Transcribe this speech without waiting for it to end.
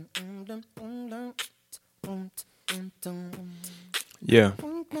Yeah.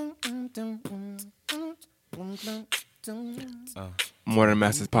 Modern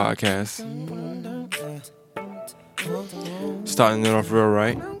Masters Podcast. Starting it off real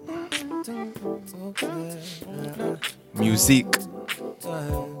right. Music.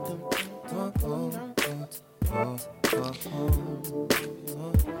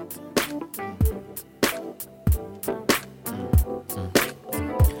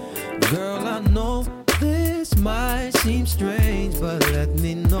 Girl, I know this might seem strange, but let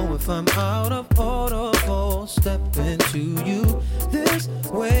me know if I'm out of order for stepping to you this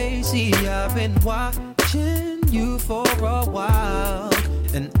way. See, I've been watching you for a while,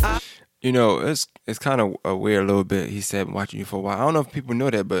 and You know, it's kind of a weird little bit. He said watching you for a while. I don't know if people know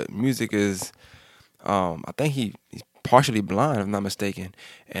that, but music is, I think he's partially blind, if I'm not mistaken.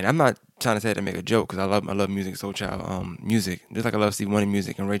 And I'm not trying to say that to make a joke, because I love music, Soul Child, music, just like I love Stevie Wonder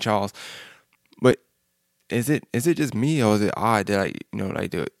music and Ray Charles. But is it just me, or is it odd that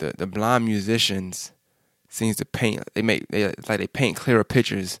the blind musicians seems to paint, it's like they paint clearer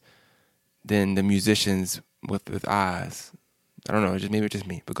pictures than the musicians with eyes. I don't know, maybe it's just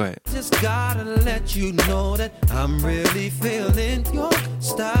me, but go ahead. just gotta let you know that I'm really feeling your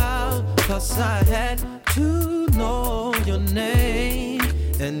style. Plus I had to know your name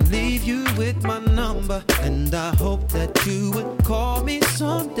and leave you with my number, and I hope that you would call me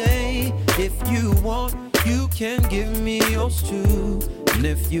someday. If you want, you can give me yours too, and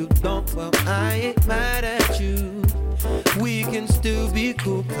if you don't, well, I ain't mad at you. We can still be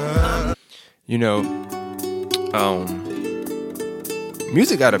cool.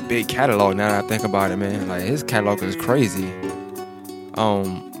 Music got a big catalog now that I think about it, man. Like, his catalog is crazy.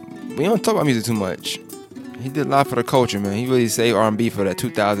 We don't talk about music too much. He did a lot for the culture, man. He really saved R&B for that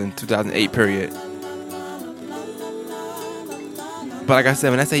 2008 period. But like I said,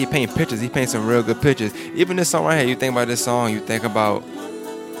 when I say he paint pictures, he paints some real good pictures. Even this song right here, you think about this song, you think about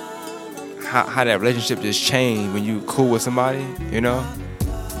how that relationship just changed when you cool with somebody, you know?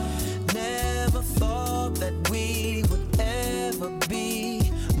 Never thought that we would ever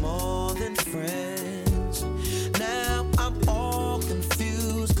be more than friends. Now I'm all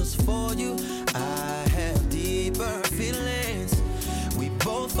confused, cause for you I have deeper feelings. We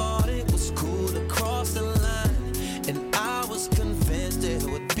both thought it was cool to cross the line, and I was convinced it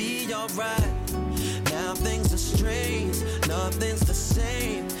would be alright. Now things are strange, nothing's the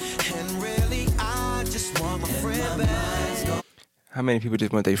same, and really I just want my friend back. How many people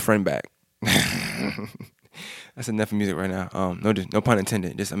just want their friend back? That's enough of music right now. No pun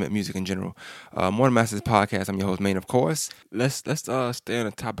intended. Just I meant music in general. Modern Masters Podcast. I'm your host, Maine, of course. Let's stay on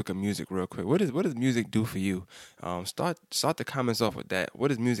the topic of music real quick. What does music do for you? Start the comments off with that. What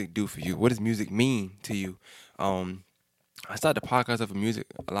does music do for you? What does music mean to you? I start the podcast off with music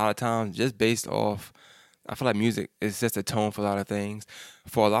a lot of times just based off. I feel like music is just a tone for a lot of things.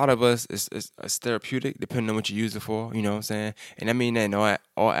 For a lot of us, it's therapeutic, depending on what you use it for, you know what I'm saying? And I mean that in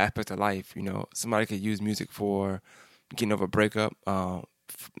all aspects of life, you know. Somebody could use music for getting over a breakup,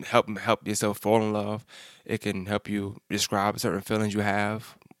 help yourself fall in love. It can help you describe certain feelings you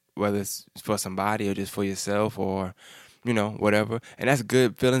have, whether it's for somebody or just for yourself, or, you know, whatever. And that's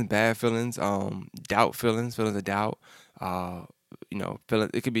good feelings, bad feelings, doubt feelings of doubt,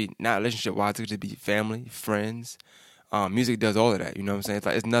 it could be not relationship wise, it could just be family, friends. Music does all of that, you know what I'm saying? It's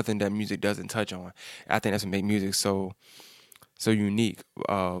like it's nothing that music doesn't touch on. I think that's what makes music so unique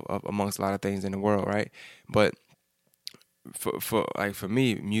amongst a lot of things in the world, right? But for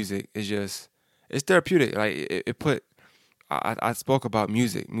me, music is just, it's therapeutic. Like I spoke about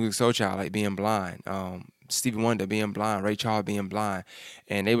music Soul Child, like being blind. Stevie Wonder being blind, Ray Charles being blind,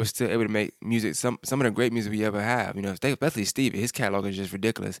 and they were still able to make music. Some of the great music we ever have, you know, especially Stevie. His catalog is just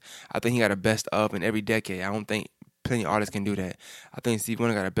ridiculous. I think he got a best of in every decade. I don't think plenty of artists can do that. I think Stevie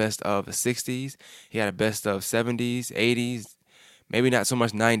Wonder got a best of the 60s. He had a best of 70s, 80s. Maybe not so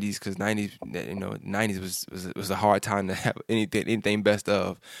much 90s, because 90s was a hard time to have anything best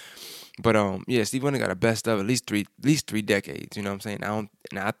of. But Stevie Wonder got a best of at least three decades. You know what I'm saying? I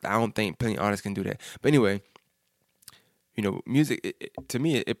don't think plenty of artists can do that. But anyway, you know, music to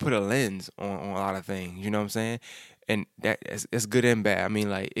me it put a lens on a lot of things. You know what I'm saying? And it's good and bad. I mean,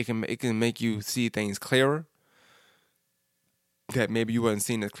 like it can make you see things clearer that maybe you wasn't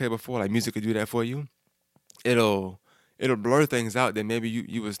seeing as clear before. Like music could do that for you. It'll blur things out that maybe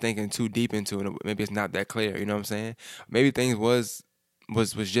you was thinking too deep into, and maybe it's not that clear. You know what I'm saying? Maybe things was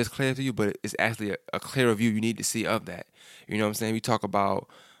just clear to you, but it's actually a clearer view you need to see of that. You know what I'm saying? We talk about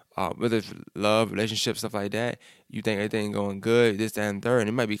whether it's love, relationships, stuff like that. You think everything going good, this, that, and third, and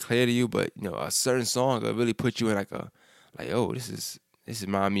it might be clear to you, but you know, a certain song will really put you in this this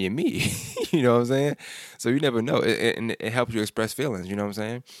remind me of me. You know what I'm saying? So you never know. It helps you express feelings. You know what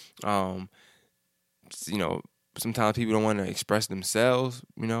I'm saying? Um, you know, sometimes people don't want to express themselves.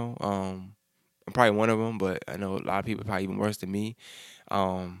 I'm probably one of them, but I know a lot of people are probably even worse than me.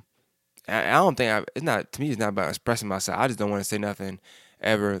 Um, I don't think it's not, to me. It's not about expressing myself. I just don't want to say nothing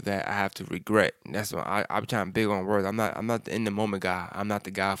ever that I have to regret. And that's why I'm trying to big on words. I'm not the in the moment guy. I'm not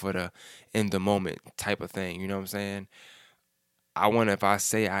the guy for the in the moment type of thing. You know what I'm saying? I want to, if I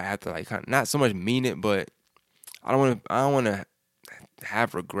say, I have to like kind of, not so much mean it, but I don't want to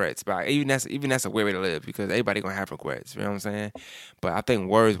have regrets. But even that's a weird way to live, because everybody gonna have regrets. You know what I'm saying? But I think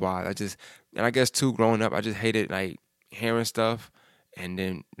words wise, and I guess too, growing up, I just hated like hearing stuff. And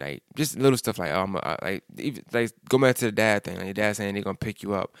then like just little stuff like like even like go back to the dad thing. Like your dad saying they're gonna pick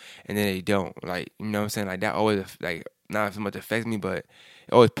you up, and then they don't. Like, you know what I'm saying? Like that always like not so much affects me, but it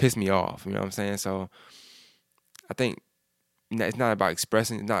always pissed me off. You know what I'm saying? So I think it's not about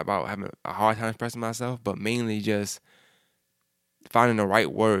expressing. It's not about having a hard time expressing myself, but mainly just finding the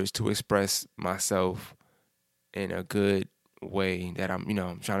right words to express myself in a good way that I'm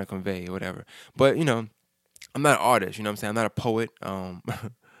trying to convey or whatever. But I'm not an artist. You know what I'm saying? I'm not a poet. I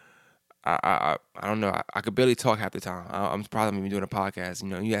don't know. I could barely talk half the time. I'm probably even doing a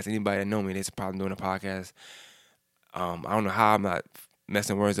podcast. You ask anybody that know me, they're probably doing a podcast. I don't know how I'm not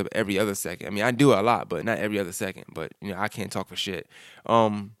messing words up every other second. I mean, I do it a lot, but not every other second. But I can't talk for shit.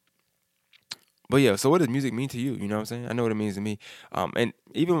 But yeah, so what does music mean to you? You know what I'm saying? I know what it means to me. And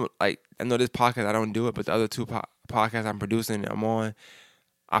even like I know this podcast I don't do it, but the other two podcasts I'm producing, I'm on.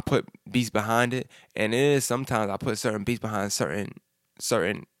 I put beats behind it, and it is sometimes I put certain beats behind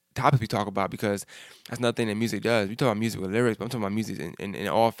certain topics we talk about, because that's another thing that music does. We talk about music with lyrics, but I'm talking about music in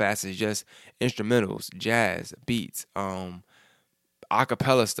all facets, just instrumentals, jazz, beats,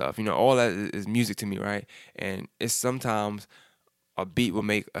 acapella stuff. All that is music to me, right? And it's sometimes a beat will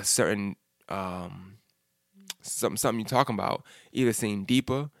make a certain something you're talking about either seem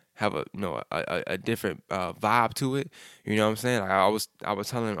deeper, have a different vibe to it. You know what I'm saying? Like I was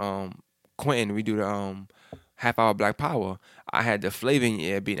telling Quentin, we do the half hour Black Power. I had the Flavor in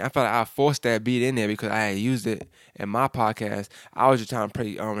Your Ear beat. I felt like I forced that beat in there because I had used it in my podcast. I was just trying to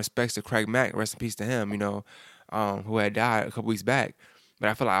pay respects to Craig Mack, rest in peace to him. Who had died a couple weeks back. But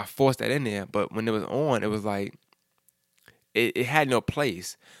I felt like I forced that in there. But when it was on, it was like it had no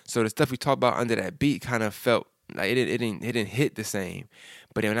place. So the stuff we talked about under that beat kind of felt like it didn't hit the same.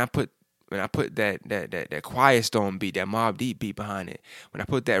 But then when I put that Quiet Storm beat, that Mobb Deep beat behind it, when I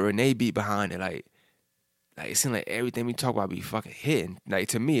put that Renee beat behind it, like it seemed like everything we talk about be fucking hitting. Like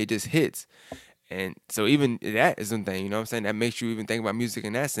to me, it just hits. And so even that is something, you know what I'm saying, that makes you even think about music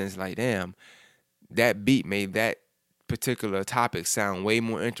in that sense. Like, damn, that beat made that particular topic sound way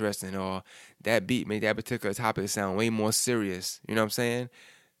more interesting, or that beat made that particular topic sound way more serious. You know what I'm saying?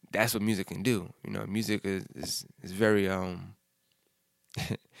 That's what music can do. Music is very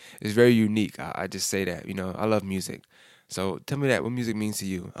it's very unique. I just say that. I love music. So tell me what music means to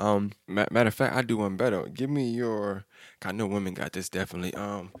you. Matter of fact, I do one better. Give me your. I know women got this definitely.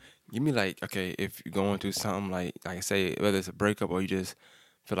 Give me like, okay, if you're going through something like I say, whether it's a breakup or you just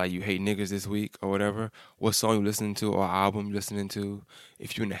feel like you hate niggas this week or whatever, what song you listening to or album you listening to?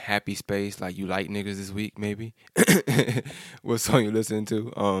 If you're in a happy space, like you like niggas this week, maybe. What song you listening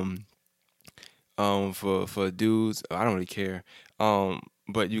to? For dudes, I don't really care.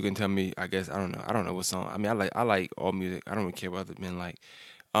 But you can tell me. I guess I don't know. I don't know what song. I mean, I like all music. I don't really care what other men like.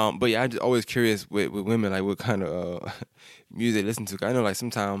 But yeah, I'm just always curious with women, like what kind of music they listen to. 'Cause I know like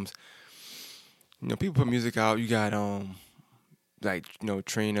sometimes, people put music out. You got like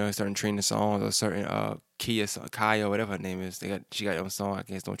certain Trina songs, or certain Kaya, whatever her name is. She got her own song. I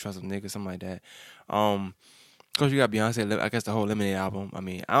guess Don't Trust Them Niggas, something like that. Of course, you got Beyonce. I guess the whole Lemonade album. I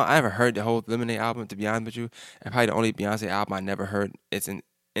mean, I haven't heard the whole Lemonade album, to be honest with you. And probably the only Beyonce album I never heard in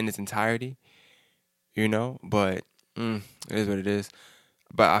its entirety. But it is what it is.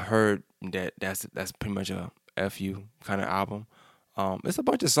 But I heard that that's pretty much a FU kind of album. It's a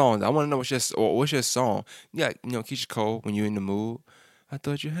bunch of songs. I want to know what's your song. Yeah, Keisha Cole, When You in the Mood. I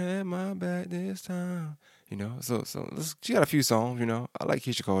thought you had my back this time. So she got a few songs. I like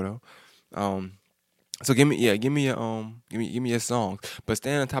Keisha Cole though. So give me a song. But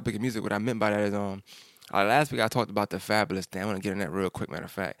staying on the topic of music, what I meant by that is last week I talked about the Fabulous thing. I want to get on that real quick. Matter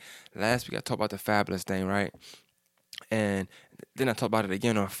of fact, last week I talked about the Fabulous thing, right? And then I talked about it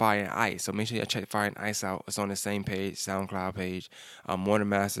again on Fire and Ice. So make sure you check Fire and Ice out. It's on the same page, SoundCloud page. Warner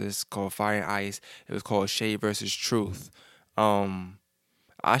Masters, called Fire and Ice. It was called Shade versus Truth.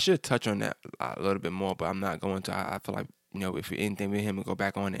 I should touch on that a little bit more, but I'm not going to. I feel like if anything with him, we'll go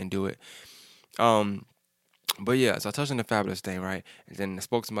back on it and do it. But yeah, so I touched on the Fabulous thing, right? And then I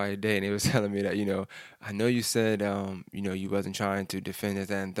spoke to somebody today, and they was telling me that, I know you said, you wasn't trying to defend this,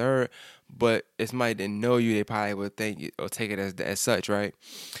 that, and third, but if somebody didn't know you, they probably would think or take it as such, right?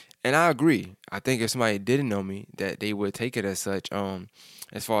 And I agree. I think if somebody didn't know me, that they would take it as such.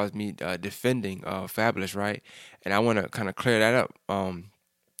 As far as me defending Fabulous, right? And I want to kind of clear that up on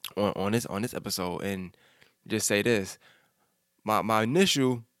this episode and just say this. My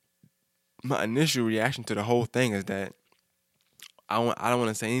initial reaction to the whole thing is that I don't want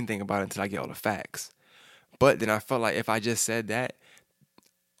to say anything about it until I get all the facts. But then I felt like if I just said that,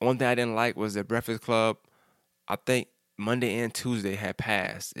 one thing I didn't like was the Breakfast Club. I think Monday and Tuesday had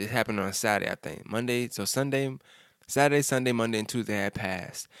passed. It happened on a Saturday, I think. Saturday, Sunday, Monday, and Tuesday had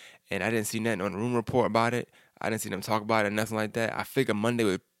passed. And I didn't see nothing on the Room Report about it. I didn't see them talk about it, nothing like that. I figured Monday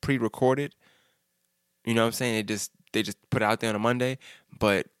was pre-recorded. You know what I'm saying? They just put it out there on a Monday.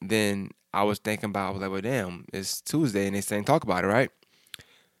 But then I was like, well, damn, it's Tuesday and they saying talk about it, right?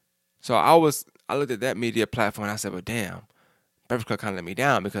 So I looked at that media platform and I said, well, damn, Breakfast Club kind of let me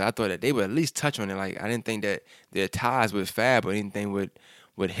down because I thought that they would at least touch on it. Like I didn't think that their ties with Fab or anything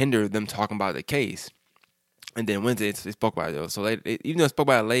would hinder them talking about the case. And then Wednesday they spoke about it though. So they even though they spoke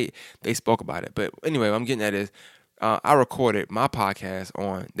about it late, they spoke about it. But anyway, what I'm getting at is I recorded my podcast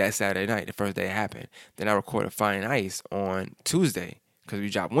on that Saturday night, the first day it happened. Then I recorded Fine Ice on Tuesday because we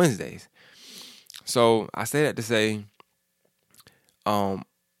drop Wednesdays. So I say that to say,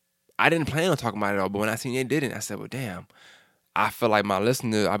 I didn't plan on talking about it all, but when I seen they didn't, I said, well, damn. I feel like my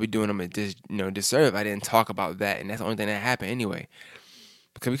listeners, I'll be doing them a disservice if I didn't talk about that, and that's the only thing that happened anyway.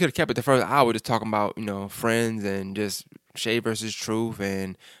 Because we could have kept it the first hour just talking about, friends and just Shade versus Truth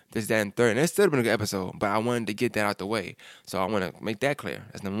and this, that, and third. And it still have been a good episode, but I wanted to get that out the way. So I want to make that clear.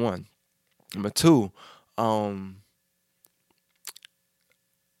 That's number one. Number two, I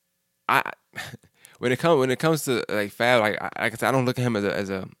when it comes to like Fab, like I said, I don't look at him as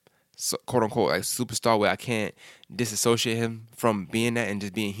a quote unquote like superstar where I can't disassociate him from being that and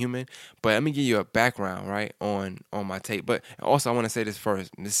just being human. But let me give you a background right on my tape. But also I want to say this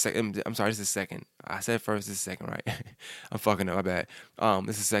first. I'm sorry, this is second. I said first, this is second, right? I'm fucking up, my bad.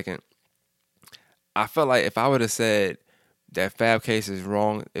 This is second. I felt like if I would have said that Fab case is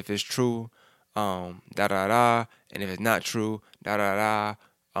wrong, if it's true, da da da, and if it's not true, da da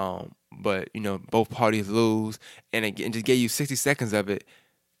da, but both parties lose, and again just gave you 60 seconds of it,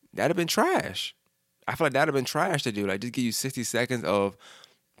 that'd have been trash. I feel like that'd have been trash to do. Like just give you 60 seconds of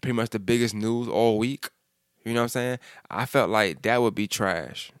pretty much the biggest news all week. You know what I'm saying? I felt like that would be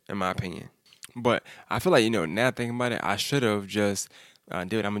trash, in my opinion. But I feel like, now thinking about it, I should have just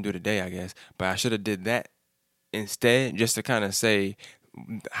did what I'm going to do today, I guess. But I should have did that instead just to kind of say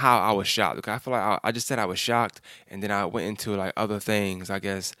how I was shocked. Because I feel like I just said I was shocked, and then I went into like other things, I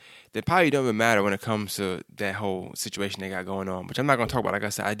guess, that probably don't even matter when it comes to that whole situation they got going on. Which I'm not going to talk about. Like I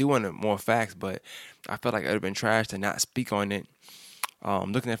said, I do want more facts, but I felt like it would have been trash to not speak on it.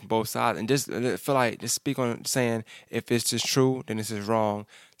 Looking at it from both sides and just feel like just speak on saying if it's just true, then this is wrong,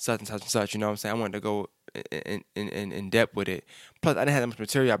 such and such and such. You know what I'm saying? I wanted to go in depth with it. Plus, I didn't have that much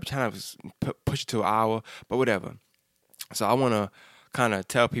material. I've been trying to push it to an hour, but whatever. So I want to kind of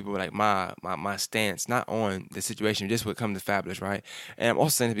tell people like my stance, not on the situation, just what comes to Fabulous, right? And I'm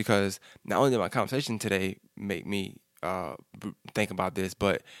also saying it because not only did my conversation today make me think about this,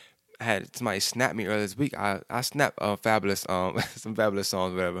 but I had somebody snap me earlier this week. I snapped Fabulous, some Fabulous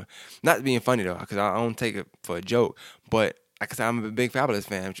songs, whatever. Not being funny though, because I don't take it for a joke. But like I said, I'm a big Fabulous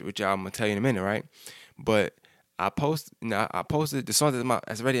fan, which I'm gonna tell you in a minute, right? But I posted the songs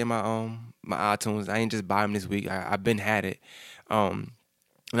that's already in my iTunes. I ain't just buy them this week. I've been had it. And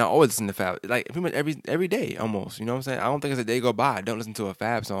I always listen to Fab, like pretty much every day almost. You know what I'm saying? I don't think there's a day go by I don't listen to a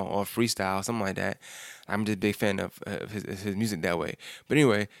Fab song or a freestyle, something like that. I'm just a big fan of his music that way. But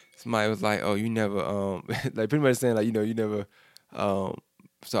anyway, somebody was like, "Oh, you never like pretty much saying like you never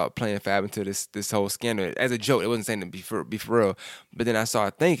start playing Fab until this whole scandal." As a joke, it wasn't saying to be for real. But then I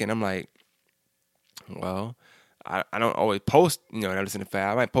started thinking, I'm like, well, I don't always post, and I listen to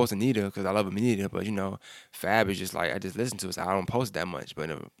Fab. I might post Anita because I love Anita, but Fab is just like I just listen to it, so I don't post that much. But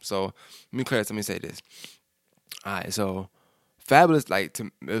so let me say this. All right, so Fabulous, like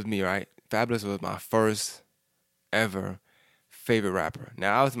it was me, right? Fabulous was my first ever favorite rapper.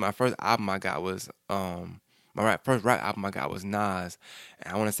 Now, my first album I got was first rap album I got was Nas,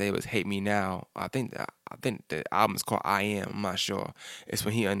 and I want to say it was Hate Me Now. I think the album is called I Am. I'm not sure. It's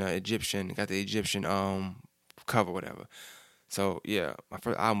when he got the Egyptian cover, whatever. So yeah, my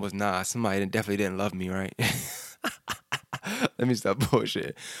first album was Nas. Somebody definitely didn't love me, right? Let me stop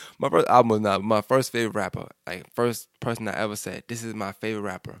bullshit. My first album was Nas. My first favorite rapper, like first person I ever said, this is my favorite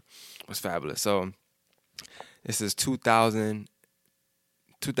rapper, was Fabulous. So This is 2001,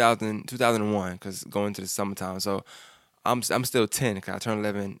 because going into the summertime. So I'm still 10 because I turned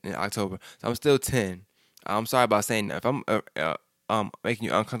 11 in October. So I'm still 10. I'm sorry about saying that. If I'm making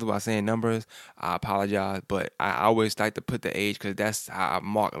you uncomfortable by saying numbers, I apologize. But I always like to put the age because that's how I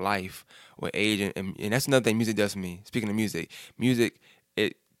mark life with age, and that's another thing music does for me. Speaking of music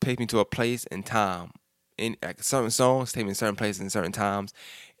it takes me to a place and time. In like certain songs take me to certain places and certain times,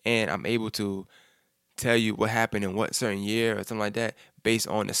 and I'm able to tell you what happened in what certain year or something like that based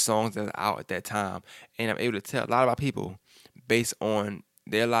on the songs that are out at that time. And I'm able to tell a lot about people based on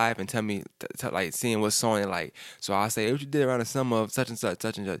their life and tell me, like, seeing what song they like. So I say, what you did around the summer of such and such,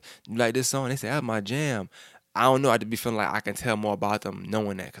 such and such. You like this song? They say, that's my jam. I don't know. I just be feeling like I can tell more about them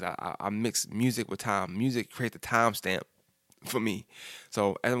knowing that because I mix music with time. Music creates a timestamp for me.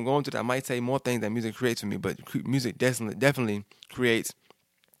 So as I'm going through that, I might say more things that music creates for me, but music definitely creates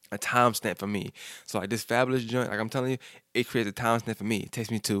a timestamp for me. So like this Fabulous joint, like I'm telling you, it creates a timestamp for me. It takes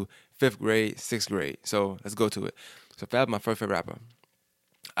me to 5th grade, 6th grade. So let's go to it. So Fab, my first favorite rapper.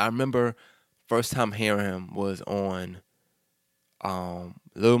 I remember first time hearing him was on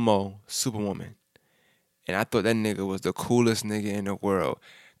Lil Mo, Superwoman. And I thought that nigga was the coolest nigga in the world.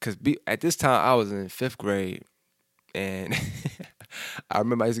 Cause at this time I was in 5th grade, and I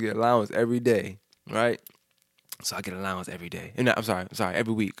remember I used to get allowance every day, right? So I get allowance every day. And I'm sorry,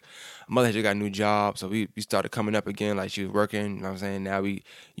 every week. My mother had just got a new job, so we started coming up again like she was working. You know what I'm saying? Now we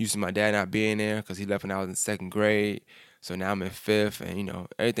used to my dad not being there because he left when I was in 2nd grade. So now I'm in 5th, and,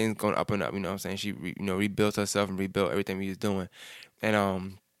 everything's going up and up. You know what I'm saying? She, rebuilt herself and rebuilt everything we was doing.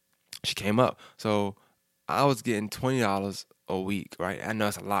 And she came up. So I was getting $20 a week, right? I know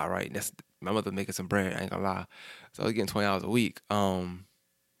that's a lot, right? That's my mother making some bread, I ain't gonna lie. So I was getting $20 a week.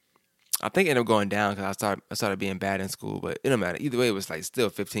 I think it ended up going down because I started being bad in school, but it don't matter. Either way, it was like still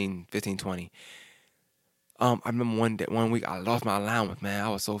 15, 20. I remember one week I lost my allowance, man. I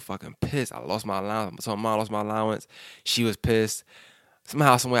was so fucking pissed. I lost my allowance. So mom lost my allowance. She was pissed.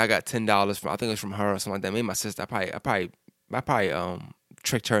 Somehow, some way, I got $10 from, I think it was from her or something like that. Maybe my sister. I probably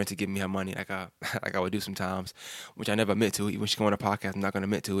tricked her into giving me her money like I would do sometimes, which I never admit to. Even when she go on a podcast, I'm not gonna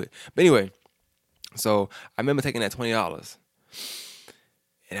admit to it. But anyway, so I remember taking that $20.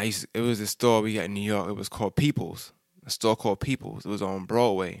 And it was a store we got in New York. It was called People's. A store called People's. It was on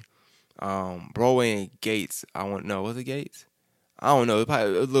Broadway. Broadway and Gates. I don't know. Was it Gates? I don't know. It was a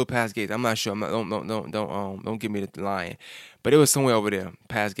little past Gates. I'm not sure. Don't give me the line. But it was somewhere over there,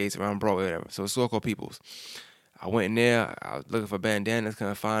 past Gates, around Broadway, whatever. So it's a store called People's. I went in there. I was looking for bandanas,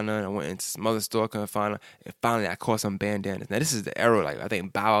 couldn't find none. I went into some other store, couldn't find none. And finally, I caught some bandanas. Now this is the era, like I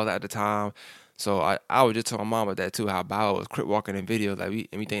think Bow Wow at the time. So I was just telling my mom about that too, how Bow Wow was crip walking in videos, like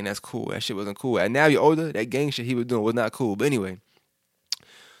we think that's cool. That shit wasn't cool. And now you're older, that gang shit he was doing was not cool. But anyway,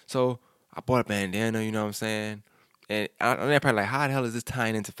 so I bought a bandana, you know what I'm saying? And I'm probably like, how the hell is this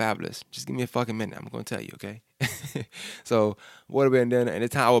tying into Fabulous? Just give me a fucking minute. I'm going to tell you, okay? So bought a bandana, and at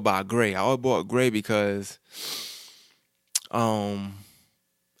the time I would buy gray. I always bought gray because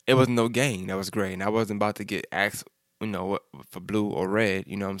it wasn't no gang that was gray, and I wasn't about to get asked, for blue or red.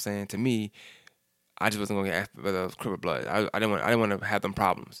 You know what I'm saying? To me, I just wasn't gonna get asked whether it was Crip or Blood. I didn't want to have them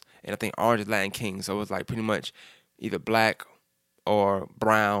problems. And I think orange is Latin King, so it was like pretty much either black or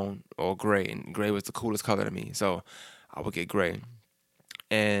brown or gray, and gray was the coolest color to me. So I would get gray.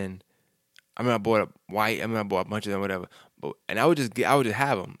 And I mean, I bought a white. I mean, I bought a bunch of them, whatever. And I would just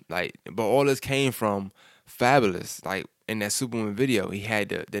have them. Like, but all this came from Fabulous. Like in that Superman video, he had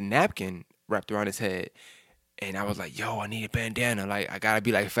the napkin wrapped around his head. And I was like, yo, I need a bandana. Like, I gotta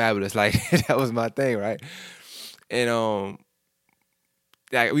be like Fabulous. Like, that was my thing, right? And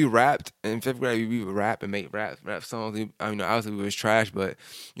like we rapped in 5th grade. We would rap and make rap songs. Obviously we was trash, but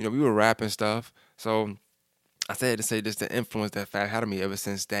we were rapping stuff. So I said to say this, the influence that Fab had on me ever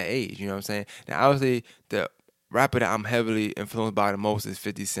since that age. You know what I'm saying? Now, obviously, the rapper that I'm heavily influenced by the most is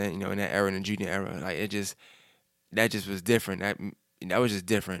 50 Cent. In that era, in the junior era, like that just was different. That was just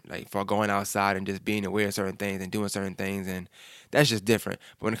different, like for going outside and just being aware of certain things and doing certain things, and that's just different.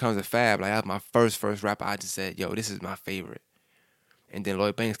 But when it comes to Fab, like that was my first rapper. I just said, yo, this is my favorite. And then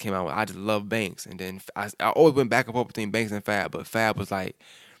Lloyd Banks came out with I Just Love Banks, and then I always went back and forth between Banks and Fab, but Fab was like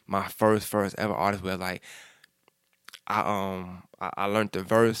my first ever artist where like I learned the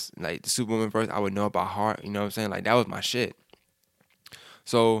verse, like the Superwoman verse, I would know it by heart. You know what I'm saying? Like that was my shit.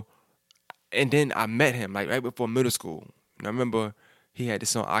 So, and then I met him like right before middle school, and I remember. He had this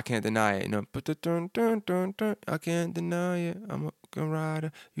song, I Can't Deny It. I can't deny it. I'm a good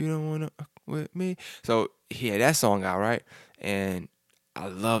rider. You don't want to with me. So he had that song out, right? And I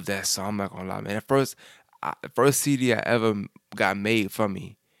love that song. I'm not going to lie, man. The first CD I ever got made for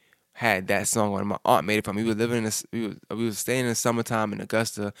me had that song on. My aunt made it for me. We were living in this, we was staying in the summertime in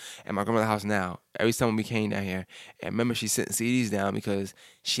Augusta at my grandmother's house now. Every summer we came down here. And remember, she sent CDs down because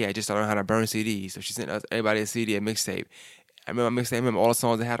she had just started how to burn CDs. So she sent us everybody a CD, a mixtape. I remember my mixtape, I remember all the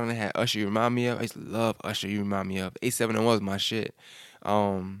songs they had on it had Usher, You Remind Me Of. I used to love Usher, You Remind Me Of. 871 was my shit.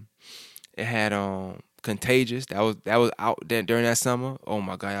 It had Contagious. That was out there during that summer. Oh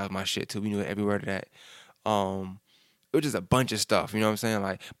my God, that was my shit too. We knew every word of that. It was just a bunch of stuff, you know what I'm saying?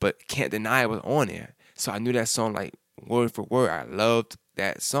 Like, but Can't Deny It was on there. So I knew that song like word for word. I loved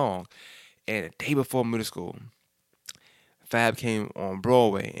that song. And the day before middle school, Fab came on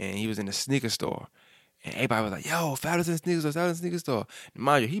Broadway and he was in the sneaker store. And everybody was like, yo, Fab is in the sneaker store, Fab is in the sneaker store.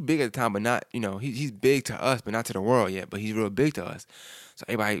 Mind you, he big at the time, but not, he's big to us, but not to the world yet, but he's real big to us. So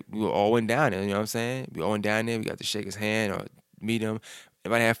we all went down there, you know what I'm saying? We all went down there, we got to shake his hand or meet him.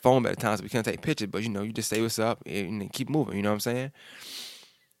 Everybody had phone at the time, so we couldn't take pictures, but you just say what's up and keep moving, you know what I'm saying?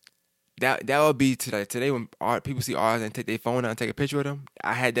 That would be today when people see artists and take their phone out and take a picture with them.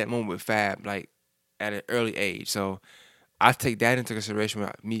 I had that moment with Fab, like, at an early age. So I take that into consideration when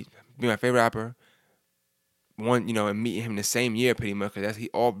I be my favorite rapper, and meeting him the same year pretty much, because he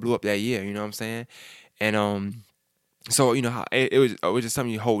all blew up that year, you know what I'm saying? And so it was just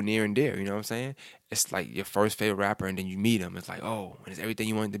something you hold near and dear, you know what I'm saying? It's like your first favorite rapper, and then you meet him. It's like, oh, it's everything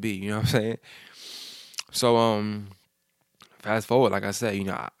you want it to be, you know what I'm saying? So fast forward, like I said,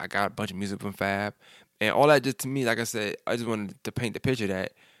 I got a bunch of music from Fab, and all that just to me, like I said, I just wanted to paint the picture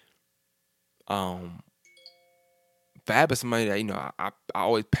that Fab is somebody that I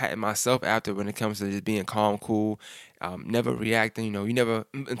always pat myself after when it comes to just being calm, cool, never reacting. You never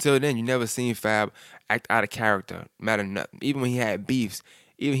until then you never seen Fab act out of character, matter nothing. Even when he had beefs,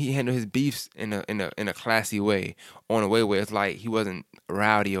 even he handled his beefs in a classy way, on a way where it's like he wasn't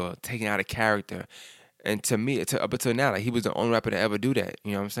rowdy or taken out of character. And to me, up until now, like he was the only rapper to ever do that.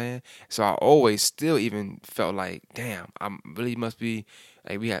 You know what I'm saying? So I always still even felt like, damn, I really must be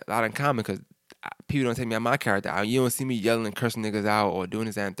like we had a lot in common because people don't take me out my character. You don't see me yelling and cursing niggas out or doing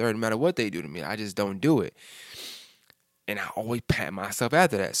this and third, no matter what they do to me. I just don't do it. And I always pat myself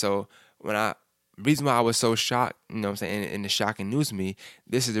after that. So reason why I was so shocked, you know what I'm saying, and the shocking news to me,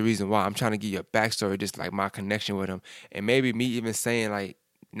 this is the reason why I'm trying to give you a backstory, just like my connection with him. And maybe me even saying like,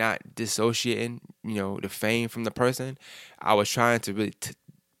 not dissociating, the fame from the person. I was trying to really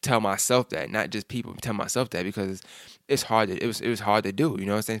tell myself that, not just people, tell myself that, because it's hard. It was hard to do, you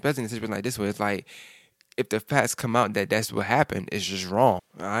know what I'm saying? Especially in a situation like this where it's like, if the facts come out that that's what happened, it's just wrong,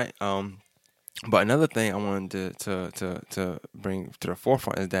 all right? But another thing I wanted to bring to the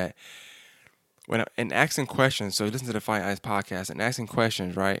forefront is that when in asking questions, so listen to the Fire Ice podcast, and asking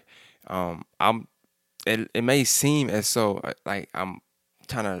questions, right? It may seem as so like I'm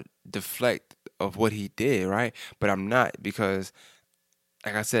trying to deflect of what he did, right? But I'm not, because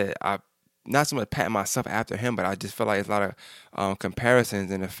like I said, I not so much patting myself after him, but I just feel like it's a lot of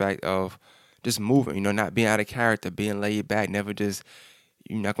comparisons in the fact of just moving, not being out of character, being laid back, never just,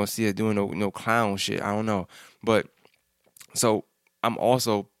 you're not gonna see us doing no clown shit. I don't know. But so I'm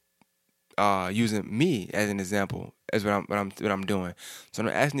also using me as an example as what I'm doing. So I'm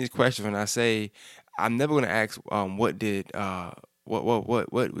asking these questions when I say I'm never gonna ask what did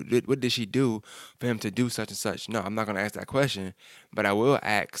she do for him to do such and such? No, I'm not going to ask that question, but I will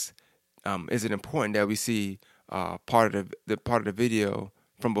ask, is it important that we see part of the video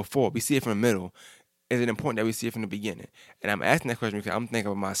from before? We see it from the middle. Is it important that we see it from the beginning? And I'm asking that question because I'm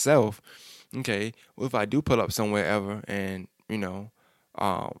thinking of myself. Okay, well, if I do pull up somewhere ever, and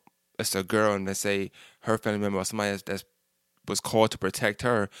it's a girl, and let's say her family member or somebody that's was called to protect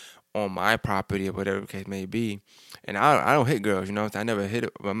her on my property or whatever the case may be. And I don't hit girls, I never hit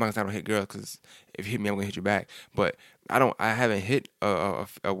it. I'm not gonna say I don't hit girls, because if you hit me, I'm gonna hit you back. But I haven't hit a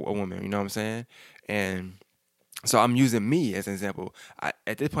woman, you know what I'm saying? And so I'm using me as an example.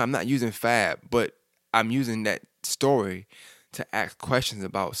 At this point, I'm not using Fab, but I'm using that story to ask questions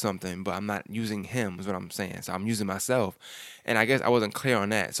about something, but I'm not using him, is what I'm saying. So I'm using myself. And I guess I wasn't clear on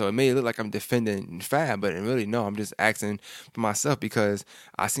that. So it may look like I'm defending Fab, but really, no, I'm just asking for myself, because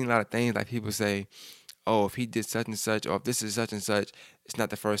I've seen a lot of things like people say, oh, if he did such and such, or if this is such and such, it's not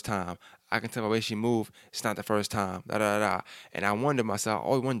the first time. I can tell by the way she moved, it's not the first time, da-da-da-da. And I wonder myself, I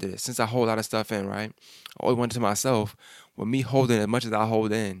always wondered this, since I hold a lot of stuff in, right? I always wonder to myself, with me holding as much as I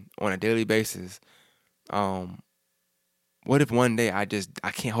hold in on a daily basis, what if one day I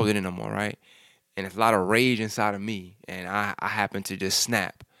can't hold it in no more, right? And there's a lot of rage inside of me, and I happen to just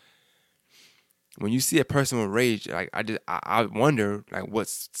snap. When you see a person with rage, like I wonder, like,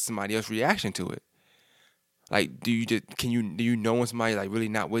 what's somebody else's reaction to it? Like, do you know when somebody like really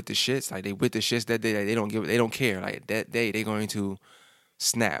not with the shits? Like, they with the shits that day, like, they don't care. Like, that day they going to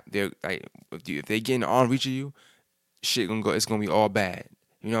snap. They're like, if they get in the arm reach of you, shit gonna go. It's gonna be all bad.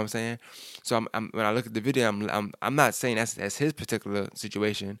 You know what I'm saying? So when I look at the video, I'm not saying that's his particular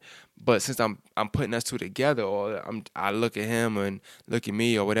situation, but since I'm putting us two together, or I look at him and look at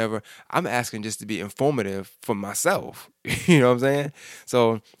me or whatever, I'm asking just to be informative for myself. You know what I'm saying?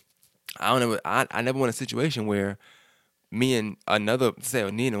 So I never want a situation where me and another, say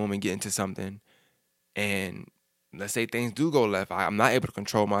a Nina woman get into something, and let's say things do go left. I'm not able to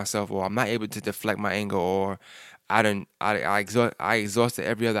control myself, or I'm not able to deflect my anger, or I exhausted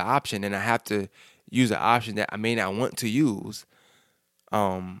every other option, and I have to use an option that I may not want to use.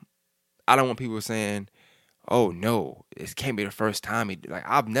 I don't want people saying, "Oh no, it can't be the first time." Like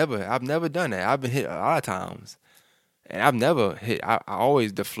I've never done that. I've been hit a lot of times, and I've never hit. I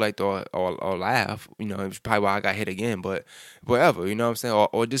always deflect or laugh. You know, it's probably why I got hit again. But whatever, you know what I'm saying,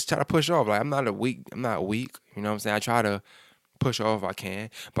 or just try to push off. Like I'm not weak. You know what I'm saying. I try to push off if I can.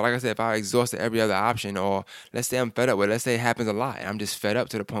 But like I said, if I exhausted every other option, or let's say I'm fed up with it, let's say it happens a lot, and I'm just fed up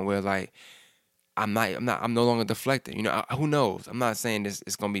to the point where like I'm no longer deflecting. You know, who knows? I'm not saying this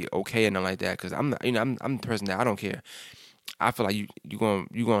it's gonna be okay or nothing like that, because I'm not, you know, I'm the person that I don't care. I feel like you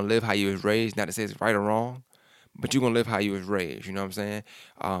gonna live how you was raised. Not to say it's right or wrong, but you're gonna live how you was raised. You know what I'm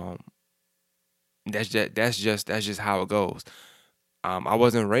saying? That's just how it goes. I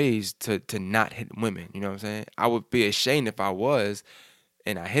wasn't raised to not hit women. You know what I'm saying? I would be ashamed if I was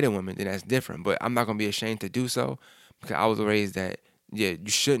and I hit a woman, then that's different. But I'm not gonna be ashamed to do so, because I was raised that yeah, you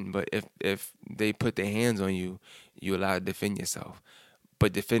shouldn't. But if they put their hands on you, you're allowed to defend yourself.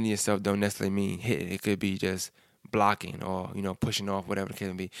 But defending yourself don't necessarily mean hitting. It could be just blocking, or pushing off, whatever the case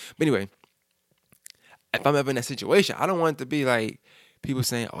may be. But anyway, if I'm ever in that situation, I don't want it to be like people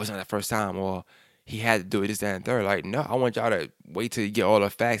saying, "Oh, it's not the first time," or "He had to do it, this, that, and third." Like, no, I want y'all to wait till you get all the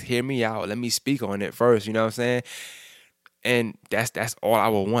facts. Hear me out. Let me speak on it first. You know what I'm saying? And that's all I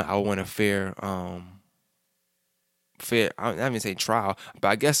would want. I would want a fair. I don't even say trial, but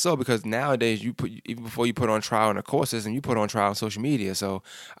I guess so, because nowadays even before you put on trial in the court system, you put on trial on social media. So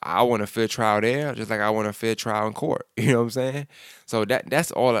I want a fair trial there, just like I want a fair trial in court. You know what I'm saying? So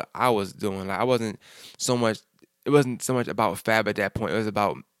that's all that I was doing. Like it wasn't so much about Fab at that point. It was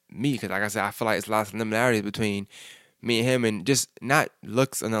about me, because like I said, I feel like it's lots of similarities between me and him, and just not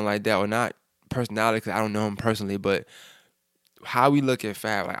looks or nothing like that, or not personality, because I don't know him personally, but how we look at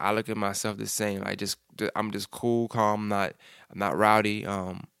Fab. Like I look at myself the same. Like I'm just cool, calm. I'm not rowdy.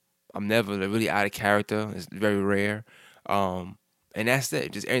 I'm never really out of character. It's very rare. And that's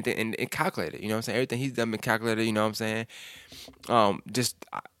it. Just everything and calculated. You know what I'm saying? Everything he's done been calculated. You know what I'm saying? Just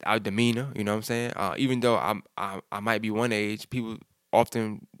our demeanor. You know what I'm saying? Even though I might be one age, people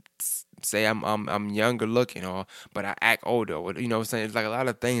often say I'm younger looking, but I act older. You know what I'm saying? It's like a lot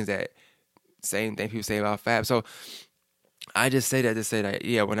of things same thing people say about Fab. So I just say that to say that,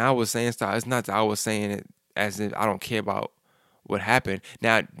 yeah, when I was saying stuff, it's not that I was saying it as if I don't care about what happened.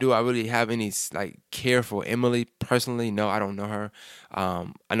 Now, do I really have any care for Emily personally? No, I don't know her.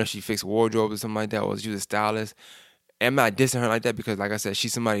 I know she fixed wardrobes or something like that, or she was a stylist. I'm not dissing her like that, because, like I said,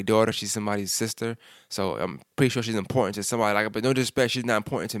 she's somebody's daughter, she's somebody's sister. So I'm pretty sure she's important to somebody. But no disrespect, she's not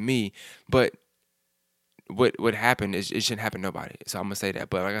important to me. But what happened is it shouldn't happen to nobody. So I'm gonna say that.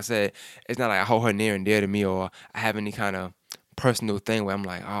 But like I said, it's not like I hold her near and dear to me, or I have any kind of personal thing where I'm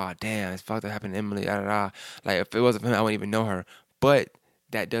like, oh damn, it's fucked up happened to Emily. Da, da, da. Like if it wasn't for him, I wouldn't even know her. But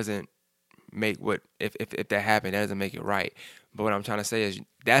that doesn't make if that happened, that doesn't make it right. But what I'm trying to say is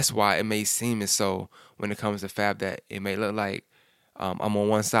that's why it may seem as so when it comes to Fab that it may look like I'm on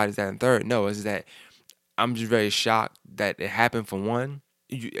one side, is that, and third. No, it's that I'm just very shocked that it happened for one.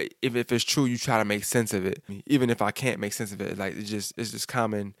 If it's true, you try to make sense of it. Even if I can't make sense of it, like it's just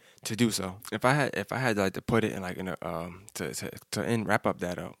common to do so. If I had like to put it in in a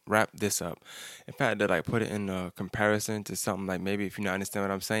wrap this up. If I had to like put it in a comparison to something, like maybe if you not understand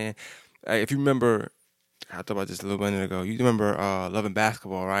what I'm saying, if you remember, I thought about this a little minute ago. You remember Love and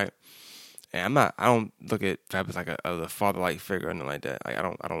Basketball, right? And I don't look at Fab as like a father-like figure or anything like that. Like I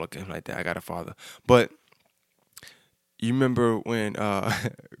don't look at him like that. I got a father, but you remember when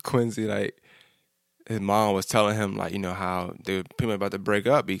Quincy, like, his mom was telling him, like, how they were pretty much about to break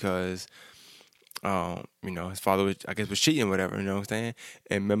up because, his father was cheating or whatever, you know what I'm saying?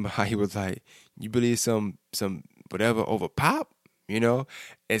 And remember how he was like, you believe some whatever over pop,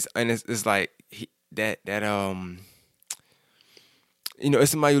 It's like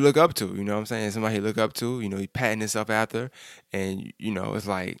it's somebody you look up to, you know what I'm saying? It's somebody you look up to, he patting himself after, and, it's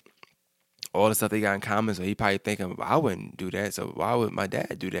like, all the stuff they got in common, so he probably thinking, I wouldn't do that, so why would my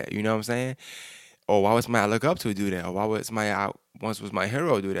dad do that? You know what I'm saying? Or why would somebody I look up to do that? Or why would somebody I once was my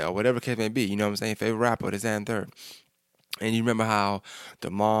hero do that? Or whatever the case may be, you know what I'm saying? Favorite rapper, this, that, and third. And you remember how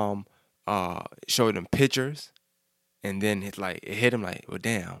the mom showed him pictures, and then it hit him like, well,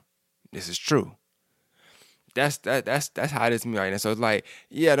 damn, this is true. That's how it is to me right now. So it's like,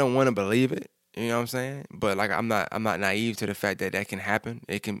 yeah, I don't want to believe it. You know what I'm saying? But like, I'm not naive to the fact that that can happen.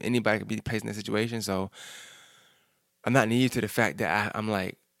 Anybody can be placed in that situation. So I'm not naive to the fact that I'm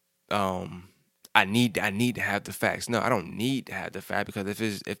like, I need to have the facts. No, I don't need to have the fact,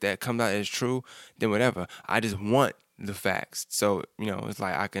 because if that comes out as true, then whatever. I just want the facts. So it's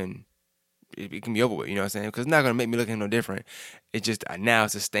like it can be over with. You know what I'm saying? Because it's not gonna make me look at him no different. It's just now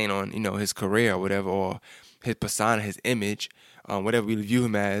it's a stain on his career or whatever, or his persona, his image, whatever we view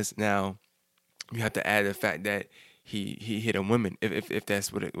him as. Now you have to add the fact that he hit a woman, if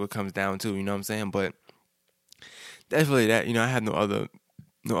that's what it comes down to. You know what I'm saying? But that's really that. I have no other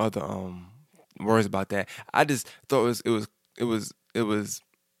words about that. I just thought it was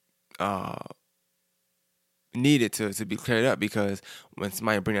needed to be cleared up, because when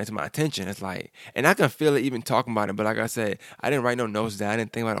somebody bring that to my attention, it's like, and I can feel it even talking about it. But like I said, I didn't write no notes down. I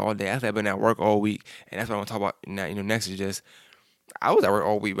didn't think about it all day. I've been at work all week, and that's what I want to talk about now. Next is just, I was at work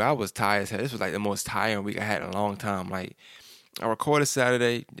all week, but I was tired as hell. This was like the most tiring week I had in a long time. Like, I recorded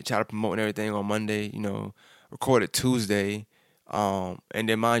Saturday, try to promote and everything on Monday. Recorded Tuesday. And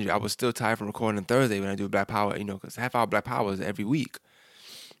then mind you, I was still tired from recording Thursday when I do Black Power, because half hour Black Power is every week.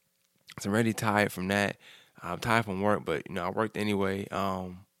 So I'm already tired from that. I'm tired from work, but I worked anyway. I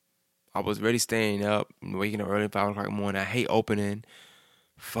was already staying up, waking up early, 5 o'clock in the morning. I hate opening.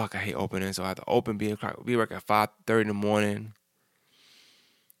 I hate opening. So I have to open, be work at 5:30 in the morning.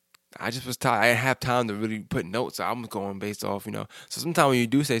 I just was tired. I didn't have time to really put notes. So I was going based off, So sometimes when you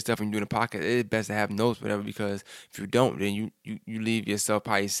do say stuff and you're doing a podcast, it's best to have notes, whatever, because if you don't, then you leave yourself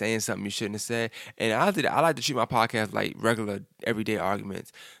probably saying something you shouldn't have said. And I like to treat my podcast like regular, everyday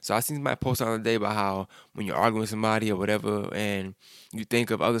arguments. So I seen somebody post on the other day about how when you're arguing with somebody or whatever and you think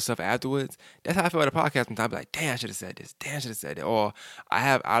of other stuff afterwards, that's how I feel about a podcast sometimes. I be like, damn, I should have said this. Damn, I should have said it. Or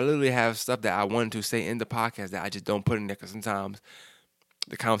I literally have stuff that I wanted to say in the podcast that I just don't put in there, because sometimes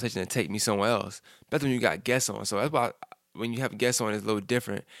the conversation to take me somewhere else. That's when you got guests on. So that's why when you have guests on, it's a little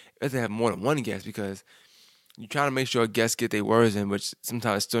different. You have to have more than one guest, because you're trying to make sure guests get their words in, which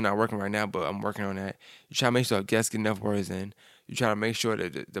sometimes it's still not working right now, but I'm working on that. You try to make sure guests get enough words in. You try to make sure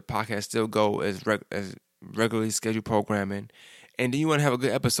that the podcast still go as regularly scheduled programming. And then you want to have a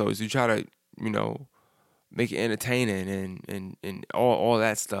good episode. So you try to, make it entertaining and all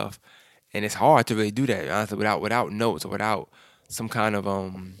that stuff. And it's hard to really do that, honestly, without notes or without some kind of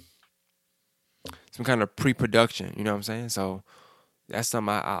pre-production, you know what I'm saying? So that's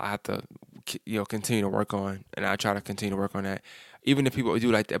something I have to continue to work on, and I try to continue to work on that. Even if people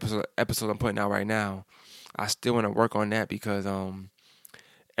do like the episode I'm putting out right now, I still want to work on that, because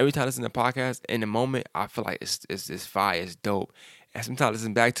every time I listen to a podcast, in the moment I feel like it's fire, it's dope. And sometimes I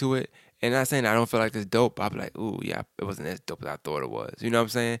listen back to it, and not saying I don't feel like it's dope, but I'll be like, ooh, yeah, it wasn't as dope as I thought it was. You know what I'm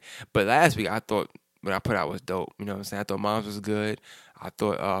saying? But last week I thought what I put out was dope. You know what I'm saying? I thought Moms was good. I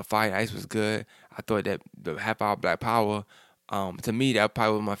thought Fire Ice was good. I thought that the half hour Black Power, to me, that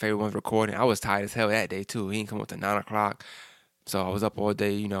probably was my favorite one recording. I was tired as hell that day too. He didn't come up to 9 o'clock. So I was up all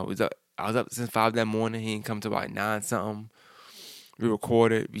day, I was up since 5 that morning. He didn't come to about 9 something. We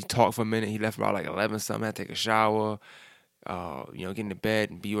recorded. We talked for a minute. He left about like 11 something. I had to take a shower, get into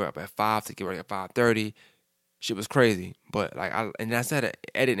bed and be up at 5 to get ready at 5:30. Shit was crazy. But I said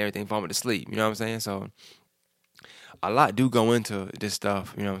edit and everything before I went to sleep. You know what I'm saying? So a lot do go into this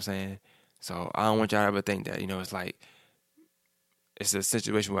stuff. You know what I'm saying? So I don't want y'all to ever think that, it's like it's a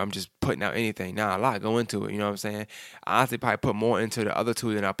situation where I'm just putting out anything. Nah, a lot go into it. You know what I'm saying? I honestly probably put more into the other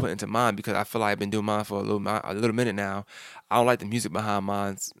two than I put into mine, because I feel like I've been doing mine for a little minute now. I don't like the music behind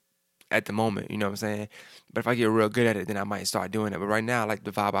mine at the moment. You know what I'm saying? But if I get real good at it, then I might start doing it. But right now, I like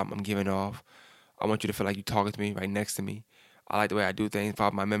the vibe I'm giving off. I want you to feel like you're talking to me right next to me. I like the way I do things, as far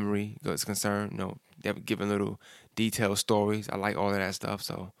as my memory is concerned. Giving little detailed stories. I like all of that stuff.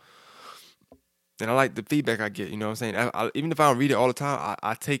 So, and I like the feedback I get. You know what I'm saying? Even if I don't read it all the time,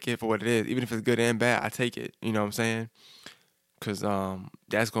 I take it for what it is. Even if it's good and bad, I take it. You know what I'm saying? Because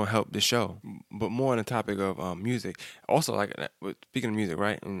that's going to help the show. But more on the topic of music. Also, speaking of music,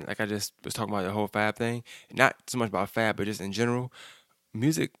 right? And like I just was talking about the whole Fab thing. Not so much about Fab, but just in general.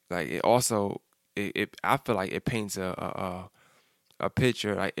 Music, it also... I feel like it paints a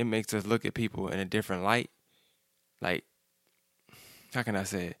picture. Like, it makes us look at people in a different light. Like, how can I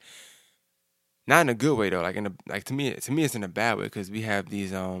say it? Not in a good way though. To me it's in a bad way, because we have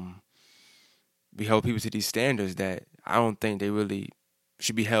these we hold people to these standards that I don't think they really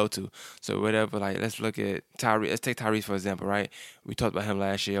should be held to. So whatever. Let's look at Tyrese. Let's take Tyrese for example, right? We talked about him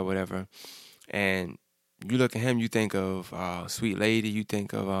last year or whatever, and you look at him, you think of Sweet Lady, you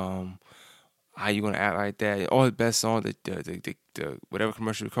think of How You Gonna Act Like That, all his best songs, the whatever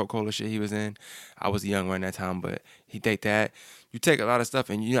commercial Coca-Cola shit he was in. I was young around that time, but he take that. You take a lot of stuff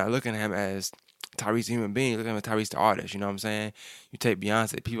and you're not looking at him as Tyrese a human being, you look at him as Tyrese the artist, you know what I'm saying? You take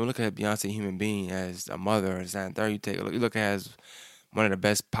Beyonce, people look at Beyonce a human being as a mother or something. Third, you look at her as one of the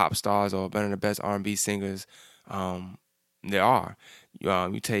best pop stars or one of the best R&B singers there are.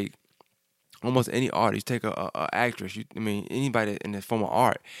 You take almost any artist, you take a actress, anybody in the form of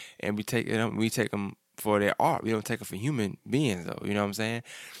art, and we take them for their art. We don't take them for human beings, though. You know what I'm saying?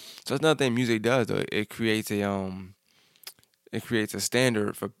 So that's another thing music does, though. It creates a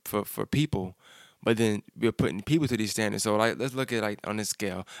standard for people, but then we're putting people to these standards. So like, let's look at like on this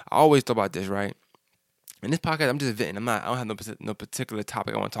scale. I always thought about this, right? In this podcast, I'm just venting. I don't have no particular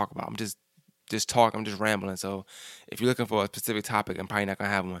topic I want to talk about. I'm just talking. I'm just rambling. So if you're looking for a specific topic, I'm probably not gonna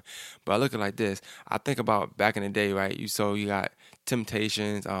have one. But I look at it like this. I think about back in the day, right? You got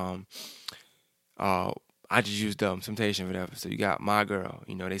Temptations. I just used Temptation, whatever. So you got My Girl.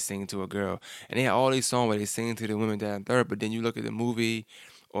 They sing to a girl, and they had all these songs where they sing to the women that and third. But then you look at the movie,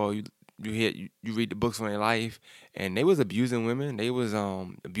 or you read the books on their life, and they was abusing women. They was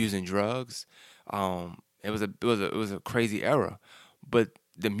abusing drugs. It was a crazy era, but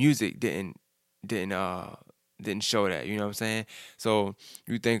the music didn't show that. You know what I'm saying? So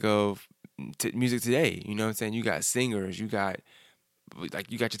you think of music today. You know what I'm saying? You got singers. You got your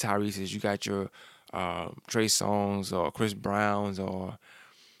Tyrese's. You got your Trey Songz or Chris Browns or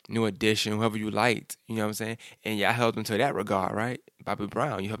New Edition, whoever you liked. You know what I'm saying? And y'all held them to that regard, right? Bobby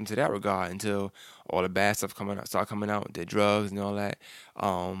Brown, you held them to that regard until all the bad stuff started coming out, the drugs and all that.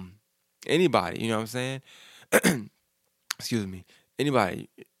 Anybody, you know what I'm saying? Excuse me. Anybody,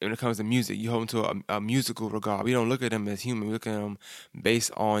 when it comes to music, you hold them to a musical regard. We don't look at them as human. We look at them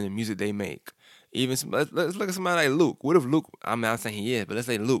based on the music they make. Let's look at somebody like Luke. What if Luke, I'm not saying he is, but let's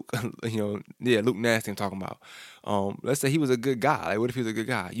say Luke, Luke Nasty I'm talking about. Let's say he was a good guy. Like, what if he was a good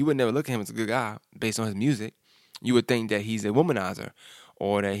guy? You would never look at him as a good guy based on his music. You would think that he's a womanizer,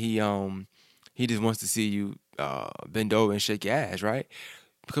 or that he just wants to see you bend over and shake your ass, right?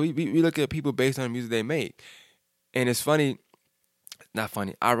 Because we look at people based on the music they make. And it's ironic,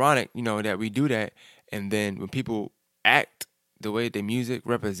 that we do that, and then when people act the way their music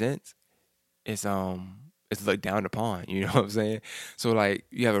represents, it's looked down upon, you know what I'm saying? So like,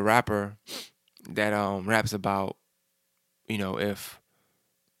 you have a rapper that raps about, if,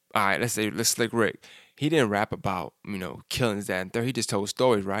 all right, let's Slick Rick. He didn't rap about, killing his dad and third. He just told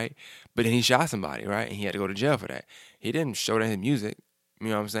stories, right? But then he shot somebody, right? And he had to go to jail for that. He didn't show that in his music, you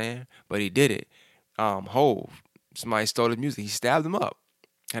know what I'm saying? But he did it. Hove, somebody stole his music. He stabbed him up.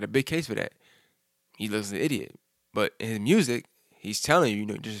 Had a big case for that. He looks an idiot. But in his music, he's telling you,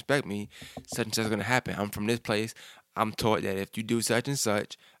 disrespect me, such and such is going to happen. I'm from this place. I'm taught that if you do such and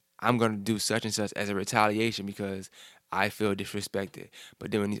such, I'm going to do such and such as a retaliation because I feel disrespected.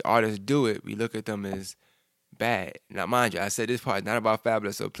 But then when these artists do it, we look at them as bad. Now, mind you, I said this part is not about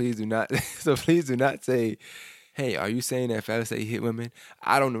Fabulous, so please do not say, hey, are you saying that Fabulous say he hit women?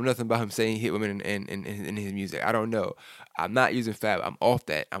 I don't know nothing about him saying he hit women in his music. I don't know. I'm not using Fab. I'm off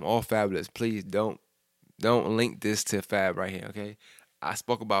that. I'm off Fabulous. Please don't link this to Fab right here, okay? I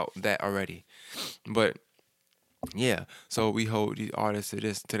spoke about that already. But yeah, so we hold these artists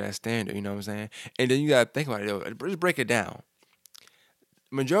to that standard, you know what I'm saying? And then you gotta think about it, though. Just break it down.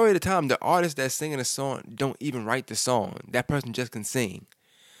 Majority of the time, the artists that singing a song don't even write the song. That person just can sing.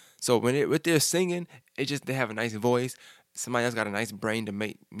 So when they're singing, they have a nice voice. Somebody else got a nice brain to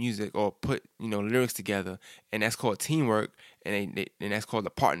make music or put lyrics together, and that's called teamwork, and that's called a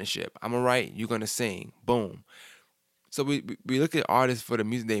partnership. I'm gonna write, you're gonna sing, boom. So we look at artists for the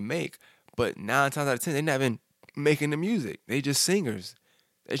music they make, but 9 times out of 10 they're not even making the music. They just singers.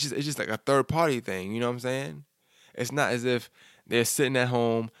 It's just like a third party thing. You know what I'm saying? It's not as if they're sitting at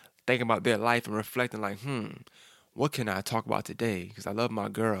home thinking about their life and reflecting like, what can I talk about today? Because I love my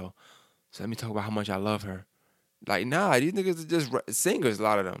girl, so let me talk about how much I love her. Like, nah, these niggas are just singers, a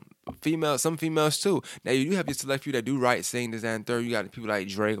lot of them. Some females too. Now, you do have your select few that do write, sing, this, that, and third. You got people like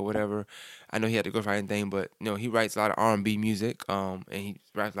Drake or whatever. I know he had to go for anything, but, he writes a lot of R&B music, and he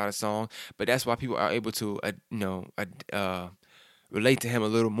writes a lot of songs. But that's why people are able to, relate to him a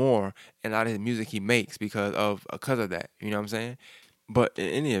little more in a lot of his music he makes because of that. You know what I'm saying? But in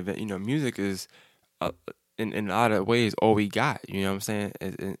any event, music is, in a lot of ways, all we got. You know what I'm saying?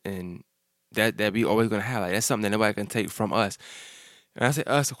 And that we always gonna have. Like, that's something that nobody can take from us. And I say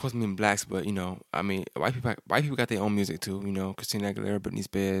us, of course, I mean blacks, but white people got their own music too. Christina Aguilera, Britney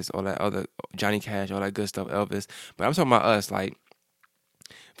Spears, all that other Johnny Cash, all that good stuff, Elvis. But I'm talking about us. Like,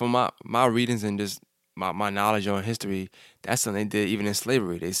 from my readings and just my knowledge on history, that's something they did even in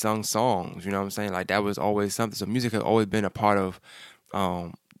slavery. They sung songs, you know what I'm saying? Like that was always something. So music has always been a part of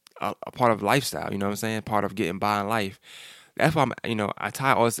um a part of lifestyle, you know what I'm saying? Part of getting by in life. That's why I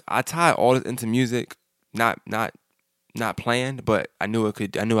tie all this into music, not planned, but I knew I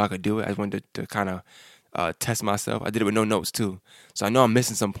could do it. I just wanted to kind of test myself. I did it with no notes too. So I know I'm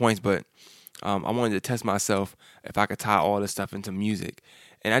missing some points, but I wanted to test myself if I could tie all this stuff into music.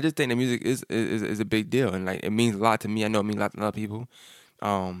 And I just think that music is a big deal, and like it means a lot to me. I know it means a lot to other people.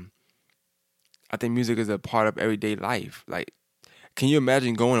 Um, I think music is a part of everyday life. Like, can you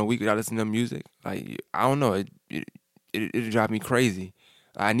imagine going a week without listening to music? Like, I don't know. It drive me crazy.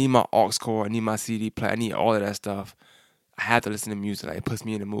 I need my aux cord. I need my CD player. I need all of that stuff. I have to listen to music. Like, it puts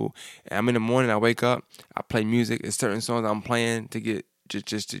me in the mood. And I'm in the morning. I wake up. I play music. There's certain songs I'm playing to get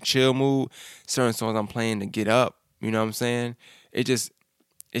just to chill mood. Certain songs I'm playing to get up. You know what I'm saying? It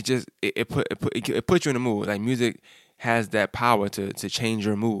puts you in the mood. Like music has that power to change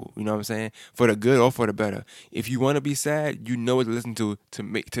your mood. You know what I'm saying? For the good or for the better. If you want to be sad, you know what to listen to to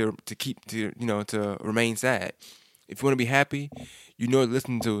remain sad. If you want to be happy, you know what to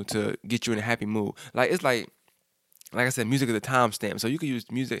listen to get you in a happy mood. Like it's like I said, music is a timestamp. So you can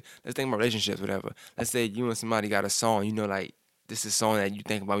use music. Let's think about relationships, whatever. Let's say you and somebody got a song. You know, like this is a song that you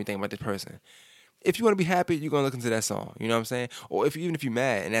think about when you think about this person. If you want to be happy, you're gonna listen to that song. You know what I'm saying? Or even if you're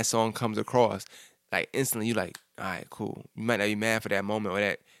mad and that song comes across, like instantly you like, all right, cool. You might not be mad for that moment or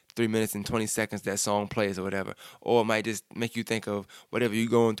that 3 minutes and 20 seconds that song plays or whatever. Or it might just make you think of whatever you're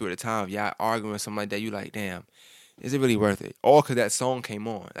going through at the time. If y'all arguing or something like that, you like, damn, is it really worth it? Or because that song came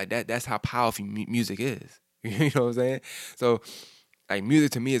on. Like that's how powerful music is. You know what I'm saying? So like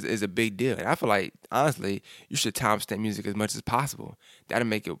music to me is a big deal. And I feel like honestly, you should timestamp music as much as possible. That'll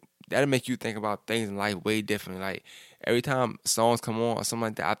make you think about things in life way differently. Like every time songs come on or something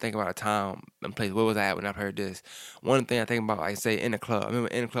like that, I think about a time and place. Where was I at when I heard this? One thing I think about, like say In the Club. I remember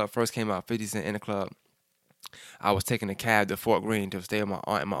In the Club first came out, 50 Cent In the Club. I was taking a cab to Fort Greene to stay with my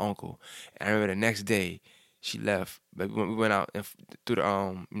aunt and my uncle. And I remember the next day she left. But we went out through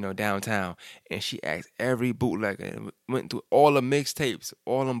the downtown, and she asked every bootlegger and went through all the mixtapes,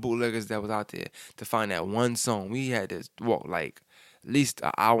 all them bootleggers that was out there to find that one song. We had to walk like at least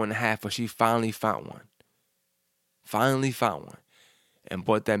an hour and a half, but she finally found one. And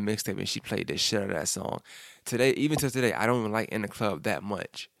bought that mixtape, and she played the shit out of that song. Today, even to today, I don't even like In the Club that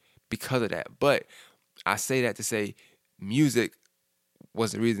much because of that. But I say that to say music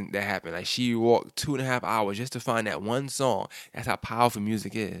was the reason that happened. Like she walked 2.5 hours just to find that one song. That's how powerful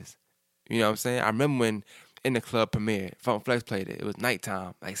music is. You know what I'm saying? I remember when In the Club premiered, Funk Flex played it. It was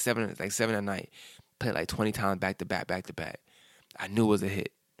nighttime, like seven at night. Played like 20 times back to back. I knew it was a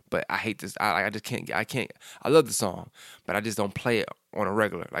hit. But I hate this. I just can't. I love the song, but I just don't play it on a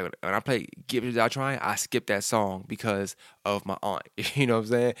regular. Like when I play "Give It a Shot Trying," I skip that song because of my aunt. You know what I'm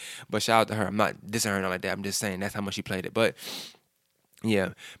saying? But shout out to her. I'm not dissing her like that. I'm just saying that's how much she played it. But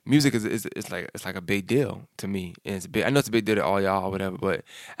yeah, music is like a big deal to me. And it's big. I know it's a big deal to all y'all or whatever. But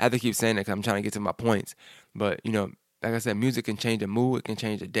I have to keep saying that because I'm trying to get to my points. But like I said, music can change the mood. It can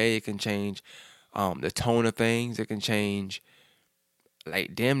change the day. It can change the tone of things. It can change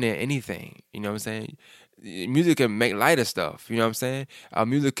like damn near anything. You know what I'm saying? Music can make light of stuff. You know what I'm saying?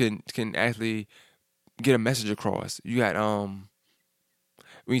 Music can actually get a message across. You got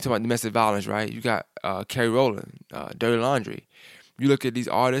when you talk about domestic violence, right? You got Kerry Rowland, Dirty Laundry. You look at these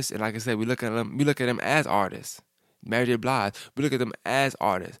artists, and like I said, we look at them as artists. Mary J. Blige, we look at them as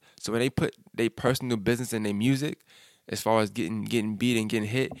artists. So when they put their personal business in their music, as far as getting beat and getting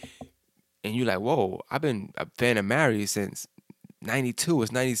hit, and you like, whoa, I've been a fan of Mary since 92,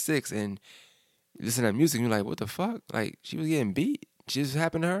 it's 96, and listen to music, and you're like, what the fuck? Like, she was getting beat. Shit just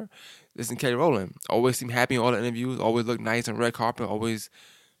happened to her. Listen to Kelly Rowland. Always seem happy in all the interviews, always look nice on red carpet, always,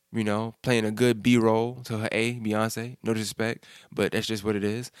 playing a good B-roll to her Beyonce. No disrespect, but that's just what it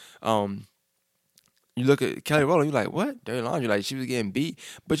is. You look at Kelly Rowland, you're like, what? Dirty Laundry, like, she was getting beat.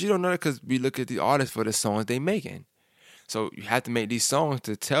 But you don't know that because we look at the artists for the songs they making. So you have to make these songs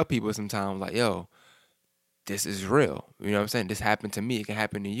to tell people sometimes, like, yo, this is real. You know what I'm saying? This happened to me. It can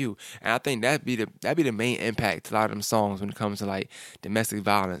happen to you. And I think that'd be the main impact to a lot of them songs when it comes to like domestic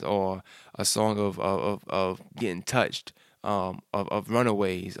violence or a song of getting touched, of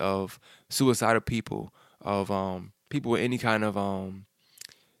runaways, of suicidal people, of people with any kind of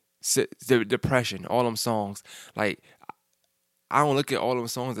depression. All them songs. Like I don't look at all them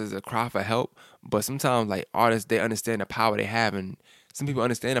songs as a cry for help, but sometimes like artists, they understand the power they have, and some people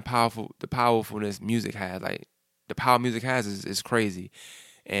understand the powerfulness music has. Like the power music has is crazy,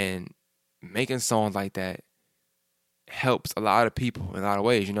 and making songs like that helps a lot of people in a lot of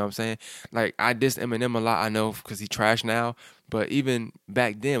ways. You know what I'm saying? Like, I diss Eminem a lot, I know, because he trash now. But even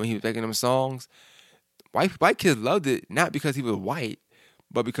back then when he was making them songs, white kids loved it, not because he was white,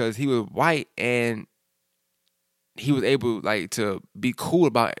 but because he was white and he was able, like, to be cool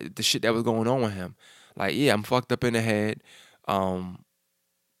about the shit that was going on with him. Like, yeah, I'm fucked up in the head.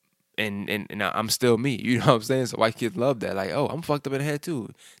 And I'm still me. You know what I'm saying? So white kids love that. Like, oh, I'm fucked up in the head too.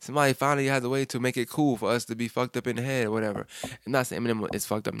 Somebody finally has a way to make it cool for us to be fucked up in the head or whatever. I'm not saying Eminem is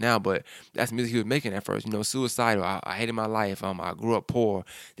fucked up now, but that's the music he was making at first. You know, suicidal. I hated my life. I grew up poor.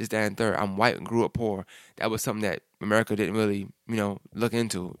 This, that, and third. I'm white and grew up poor. That was something that America didn't really, look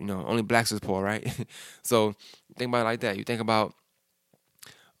into. Only blacks was poor, right? So think about it like that. You think about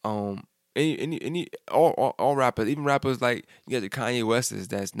all rappers, even rappers like you got the Kanye Wests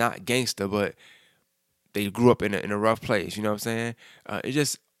that's not gangster, but they grew up in a rough place. You know what I'm saying? It's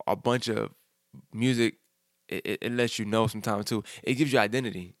just a bunch of music. It lets you know sometimes too. It gives you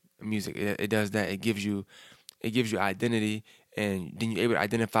identity. Music it does that. It gives you identity, and then you're able to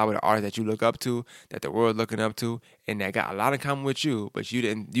identify with the artist that you look up to, that the world looking up to, and that got a lot in common with you. But you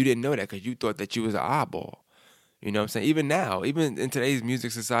didn't know that because you thought that you was an oddball. You know what I'm saying? Even now, even in today's music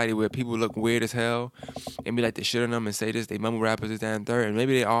society where people look weird as hell and be like to shit on them and say this, they mumble rappers, this, that, and third, and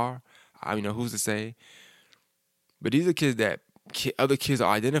maybe they are. Who's to say? But these are kids that other kids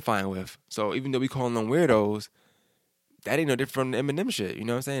are identifying with. So even though we calling them weirdos, that ain't no different from the Eminem shit. You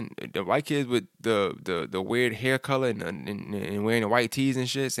know what I'm saying? The white kids with the weird hair color and wearing the white tees and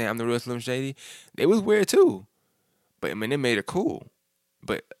shit, saying I'm the real Slim Shady, they was weird too. But Eminem made it cool.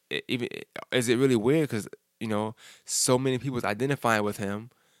 But is it really weird? Because so many people's identifying with him,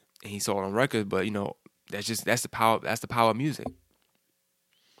 and he saw it on records. But that's the power of music.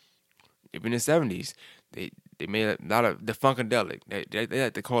 Even in the 70s, they made a lot of the funkadelic. They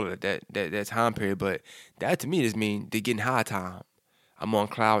like to call it that time period. But that to me just mean they getting high time. I'm on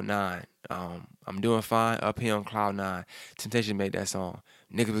cloud 9. I'm doing fine up here on cloud 9. Temptation made that song.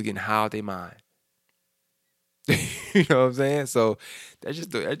 Niggas was getting high out their mind. You know what I'm saying? So that's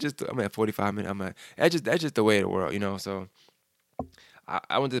just I'm at 45 minutes. That's just the way of the world, So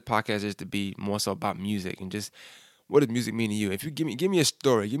I want this podcast just to be more so about music and just what does music mean to you? If you give me a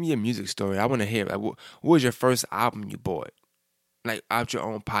story, give me a music story. I want to hear. Like, what was your first album you bought? Like out your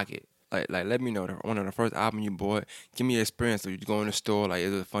own pocket. Like let me know one of the first album you bought. Give me your experience. So you go in the store. Like,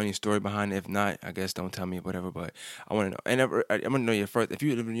 is there a funny story behind it? If not, I guess don't tell me whatever. But I want to know. And I want to know your first. If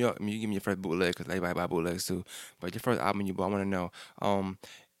you live in New York, you give me your first bootleg because everybody buy bootlegs too. But your first album you bought, I want to know.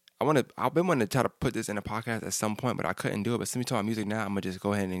 I've been wanting to try to put this in a podcast at some point, but I couldn't do it. But since we talk about music now, I'm gonna just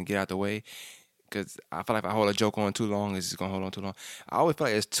go ahead and get out the way. Because I feel like if I hold a joke on too long, it's just going to hold on too long. I always feel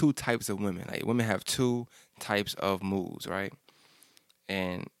like there's two types of women. Like, women have two types of moods, right?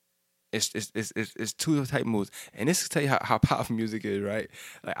 And it's two type of moods. And this is tell you how powerful music is, right?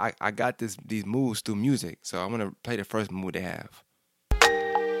 Like, I got these moods through music. So I want to play the first mood they have.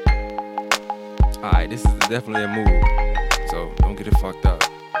 All right, this is definitely a mood. So don't get it fucked up.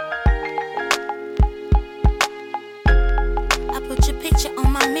 I put your picture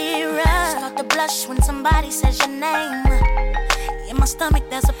on my mirror. Start to blush when somebody says your name. In my stomach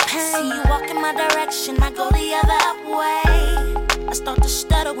there's a pain. See you walk in my direction, I go the other way. I start to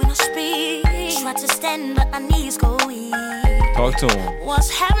stutter when I speak. Try to stand but my knees go weak. Talk to him. What's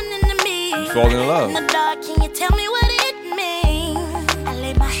happening to me? You falling in love. In the dark, can you tell me what it means? I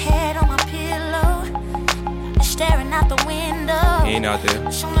lay my head on my pillow, staring out the window. He ain't out there.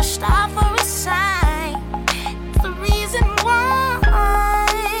 Wish on a star for a sign. It's the reason why.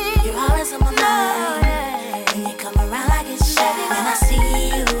 You're always on my mind. When you come around, I get shy. When I see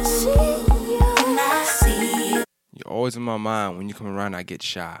you, when I see you. You're always in my mind. When you come around, I get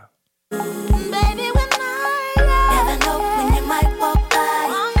shy. Baby, when I never know when you might walk by,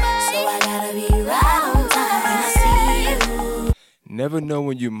 so I gotta be right on time. When I see you. Never know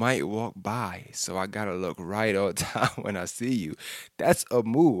when you might walk by, so I gotta look right all the time when I see you. That's a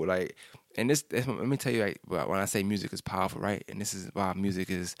mood, like, and this let me tell you, like, when I say music is powerful, right? And this is why music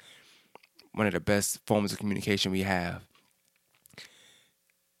is one of the best forms of communication we have.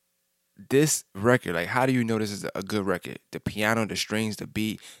 This record, like, how do you know this is a good record? The piano, the strings, the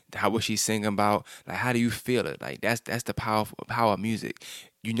beat, what she's singing about, like, how do you feel it? Like, that's the power of music.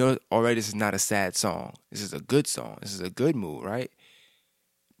 You know already this is not a sad song. This is a good song. This is a good mood, right?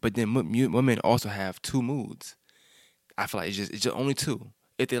 But then women also have two moods. I feel like it's just only two.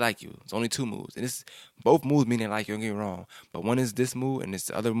 If they like you, it's only two moods. And it's both moods mean they like you, don't get me wrong. But one is this mood and this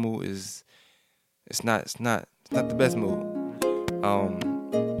other mood is it's not the best mood.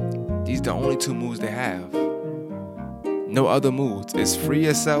 These are the only two moods they have. No other moods. It's free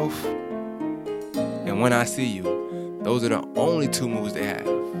yourself and when I see you. Those are the only two moves they have.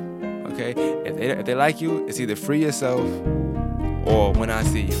 Okay? If they like you, it's either free yourself or when I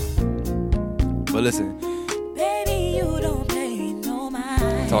see you. But listen. Baby, you don't pay no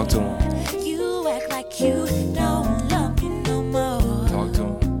mind. Talk to him. You act like you don't love me no more. Talk to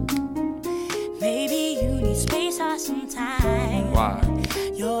him. Maybe you need space or some time. Why?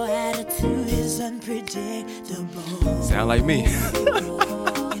 Your attitude is unpredictable. Sound like me.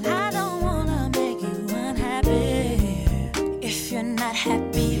 And I don't wanna make you unhappy. If you're not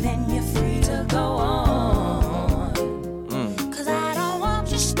happy, then you're free to go on. Cause I don't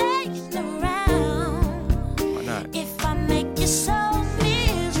want you staying around. Why not? If I make you so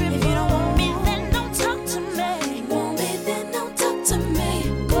miserable. If you don't want me, then don't talk to me. If you want me, then don't talk to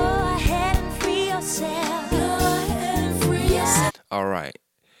me. Go ahead and free yourself. Go ahead and free yourself. All right.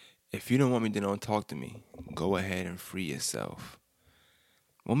 If you don't want me, then don't talk to me. Go ahead and free yourself.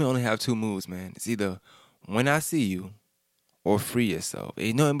 Women only have two moves, man. It's either when I see you or free yourself.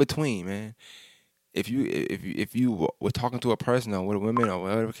 Ain't no in between, man. If you were talking to a person or with a woman or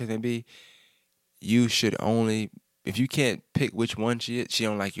whatever the case may be, you should only, if you can't pick which one she is, she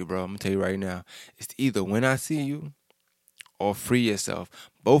don't like you, bro. I'm gonna tell you right now. It's either when I see you or free yourself.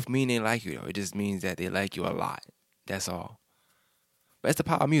 Both mean they like you though. It just means that they like you a lot. That's all. But it's the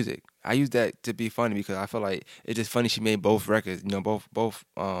power of music. I use that to be funny because I feel like it's just funny she made both records, both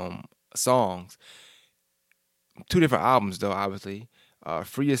songs. Two different albums though, obviously.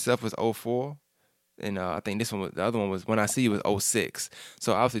 Free Yourself was 04. And I think the other one was When I See You was 06.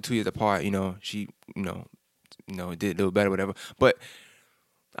 So obviously 2 years apart, she, did a little better, whatever. But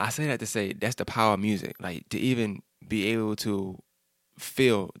I say that to say that's the power of music. Like to even be able to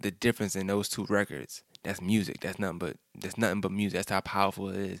feel the difference in those two records. That's music. That's nothing but music. That's how powerful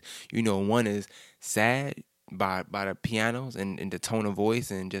it is. One is sad by the pianos and the tone of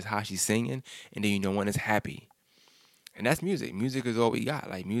voice and just how she's singing, and then one is happy. And that's music. Music is all we got.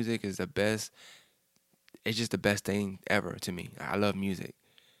 Like music is the best. It's just the best thing ever to me. I love music.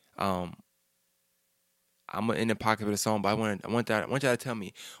 I'm in the pocket of the song, but I want y'all to tell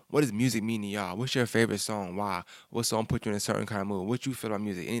me, what does music mean to y'all? What's your favorite song? Why? What song put you in a certain kind of mood? What you feel about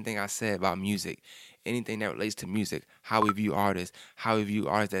music? Anything I said about music? Anything that relates to music? How we view artists? How we view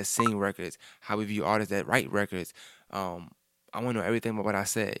artists that sing records? How we view artists that write records? I want to know everything about what I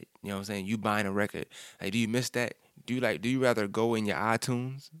said. You know what I'm saying? You buying a record. Like, do you miss that? Do you rather go in your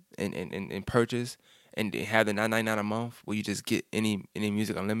iTunes and purchase and have the $9.99 a month where you just get any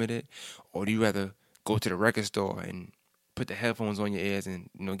music unlimited? Or do you rather go to the record store and put the headphones on your ears and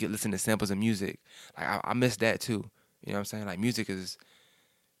listen to samples of music? Like I miss that too. You know what I'm saying? Like music is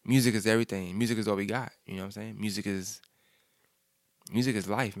everything. Music is all we got. You know what I'm saying? Music is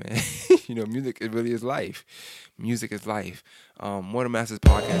life, man. Music really is life. Music is life. More the Masters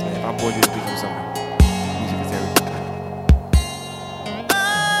podcast, man. If I bored you to do something, music is everything.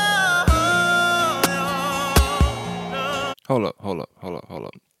 Hold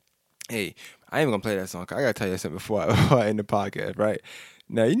up. Hey, I ain't even gonna play that song. I gotta tell you something before I end the podcast, right?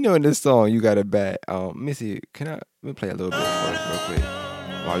 Now, in this song, You Got It Bad. Let me see. Let me play a little bit for us real quick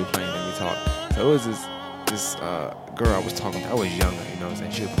while we playing and we talk. So it was this girl I was talking to. I was younger, you know what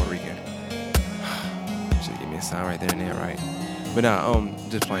I'm saying? She was Puerto Rican. Should give me a sign right there and there, right? But nah,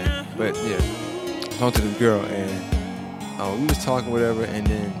 just playing. But yeah, talking to this girl and we was talking whatever, and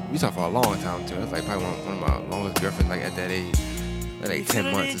then we talked for a long time too. That's like probably one of my longest girlfriends, like at that age. Like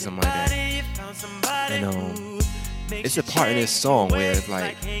 10 months or something like that. And it's a part in this song where it's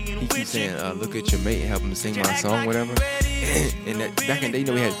like he keeps saying, look at your mate and help him sing my song, whatever. And that, back in the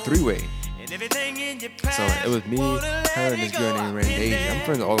day, we had a 3-way. So it was me, her, and this girl named Randasia. I'm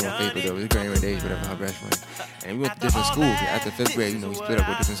friends with all of them on Facebook though. This girl named Randasia, whatever, her best friend. And we went to different schools. After 5th grade, we split up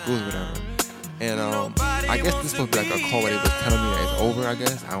with different schools, whatever. And I guess this is supposed to be like a call where they was telling me that it's over, I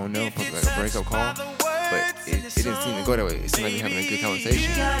guess. I don't know, supposed to be like a breakup call. But it didn't seem to go that way. It seemed like we were having a good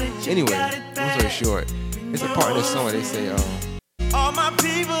conversation. Anyway, long story short, it's a part of this song where they say, all my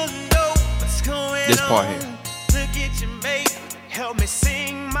people know what's going this part here. Look at your mate, help me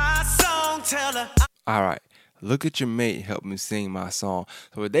sing my song, tell her. All right. Look at your mate, help me sing my song.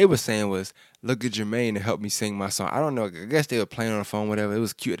 So what they were saying was, look at Jermaine and help me sing my song. I don't know. I guess they were playing on the phone, whatever. It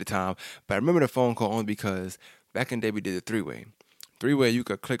was cute at the time. But I remember the phone call only because back in the day we did a 3-way. 3-way, you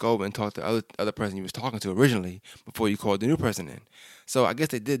could click over and talk to the other person you was talking to originally before you called the new person in. So I guess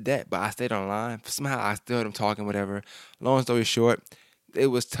they did that, but I stayed online. Somehow I still heard them talking, whatever. Long story short, it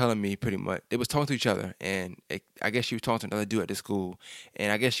was telling me pretty much, they was talking to each other, and I guess she was talking to another dude at the school,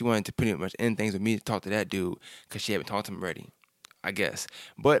 and I guess she wanted to pretty much end things with me to talk to that dude because she hadn't talked to him already. I guess.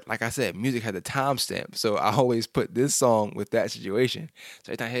 But like I said, music had a timestamp, so I always put this song with that situation.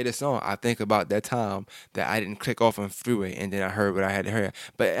 So every time I hear this song, I think about that time that I didn't click off on freeway, and then I heard what I had to hear.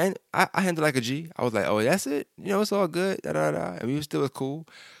 But and I handled like a G. I was like, oh, that's it. You know, it's all good. Da da da. And we still was cool.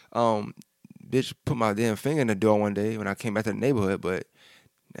 Bitch put my damn finger in the door one day when I came back to the neighborhood, but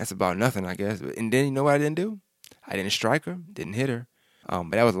that's about nothing, I guess. And then you know what I didn't do? I didn't strike her, didn't hit her.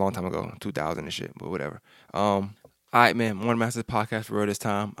 But that was a long time ago, 2000 and shit. But whatever. All right, man. Morning Masters podcast for real this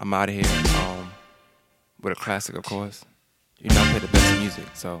time. I'm out of here. With a classic, of course. You know, I play the best music.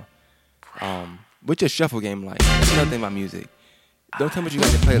 So, what's your shuffle game like? That's another thing about music. Don't tell me what you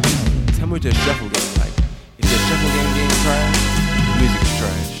got to play. Tell me what your shuffle game like. If your shuffle game trash, the music is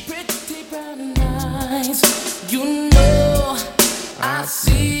trash. Pretty brown eyes, you know I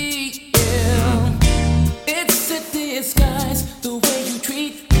see you. It's a disguise, the way you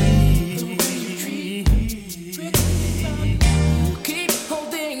treat me. Keep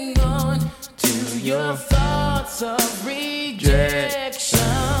holding on to your thoughts of rejection.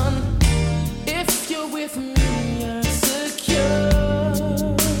 If you're with me, you're secure.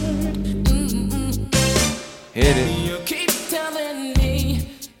 Hit it. You keep telling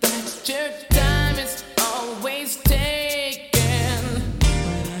me that your time is always taken.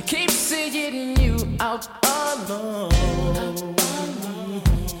 I keep seeing you out alone.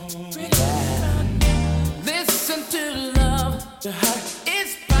 Listen to love, your heart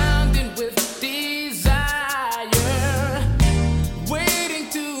is pounding with desire, waiting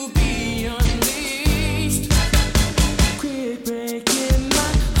to be unleashed. Quit breaking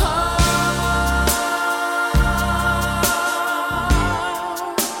my heart,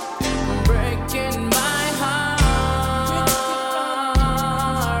 breaking my heart,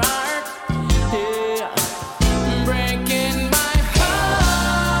 yeah, breaking my heart,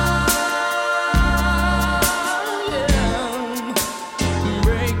 yeah,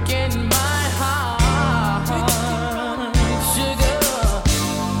 breaking my heart, sugar,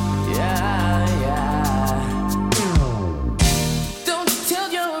 yeah. Don't tell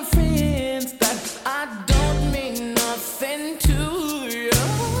your friends that I don't mean nothing to you.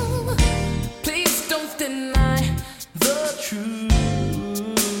 Please don't deny the truth.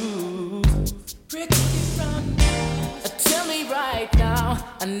 Tell me right now,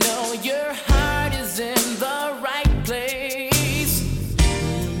 I know your heart is in the right place.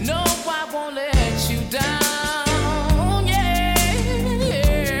 No, I won't let you down, yeah.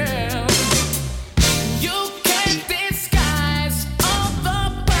 You can't disguise all the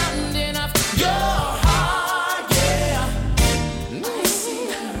pounding of your heart, yeah.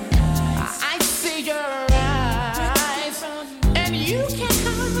 I see your eyes, and you can't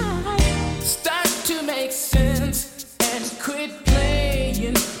hide. Start to make sense and quit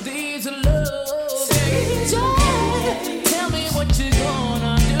playing these love games. Tell me what you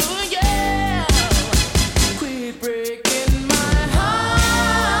gonna do, yeah. Quit breaking my heart,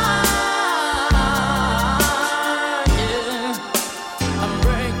 yeah. I'm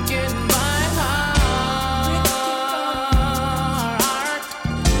breaking my heart,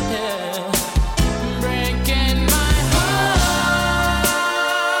 yeah. Breaking my heart,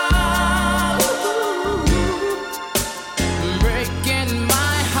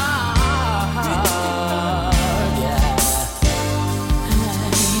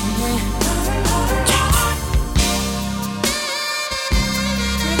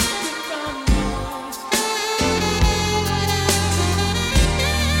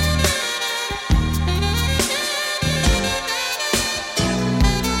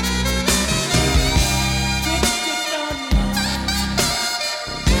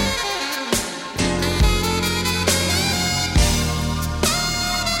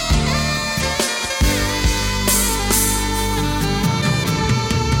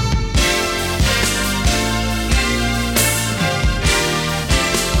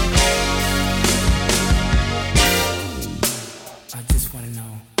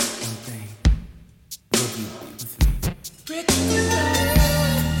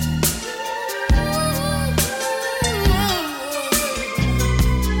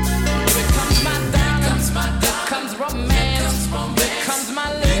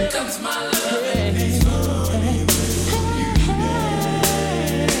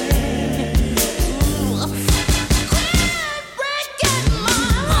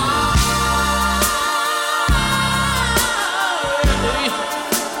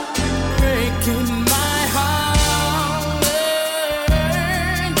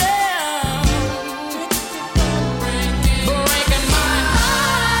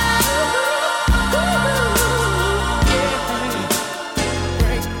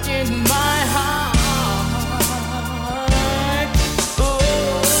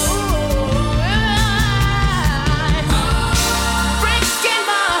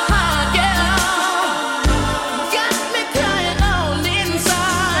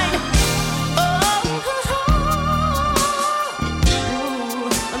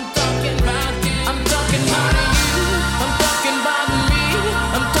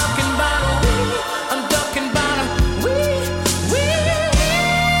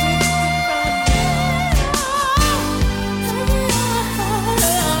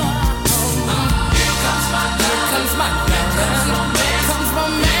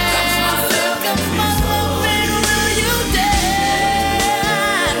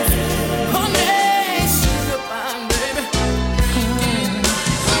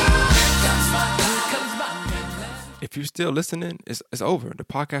 if you're still listening, it's over. The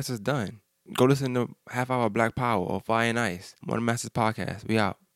podcast is done. Go listen to Half Hour Black Power or Fire and Ice. One of the Masters podcast. We out.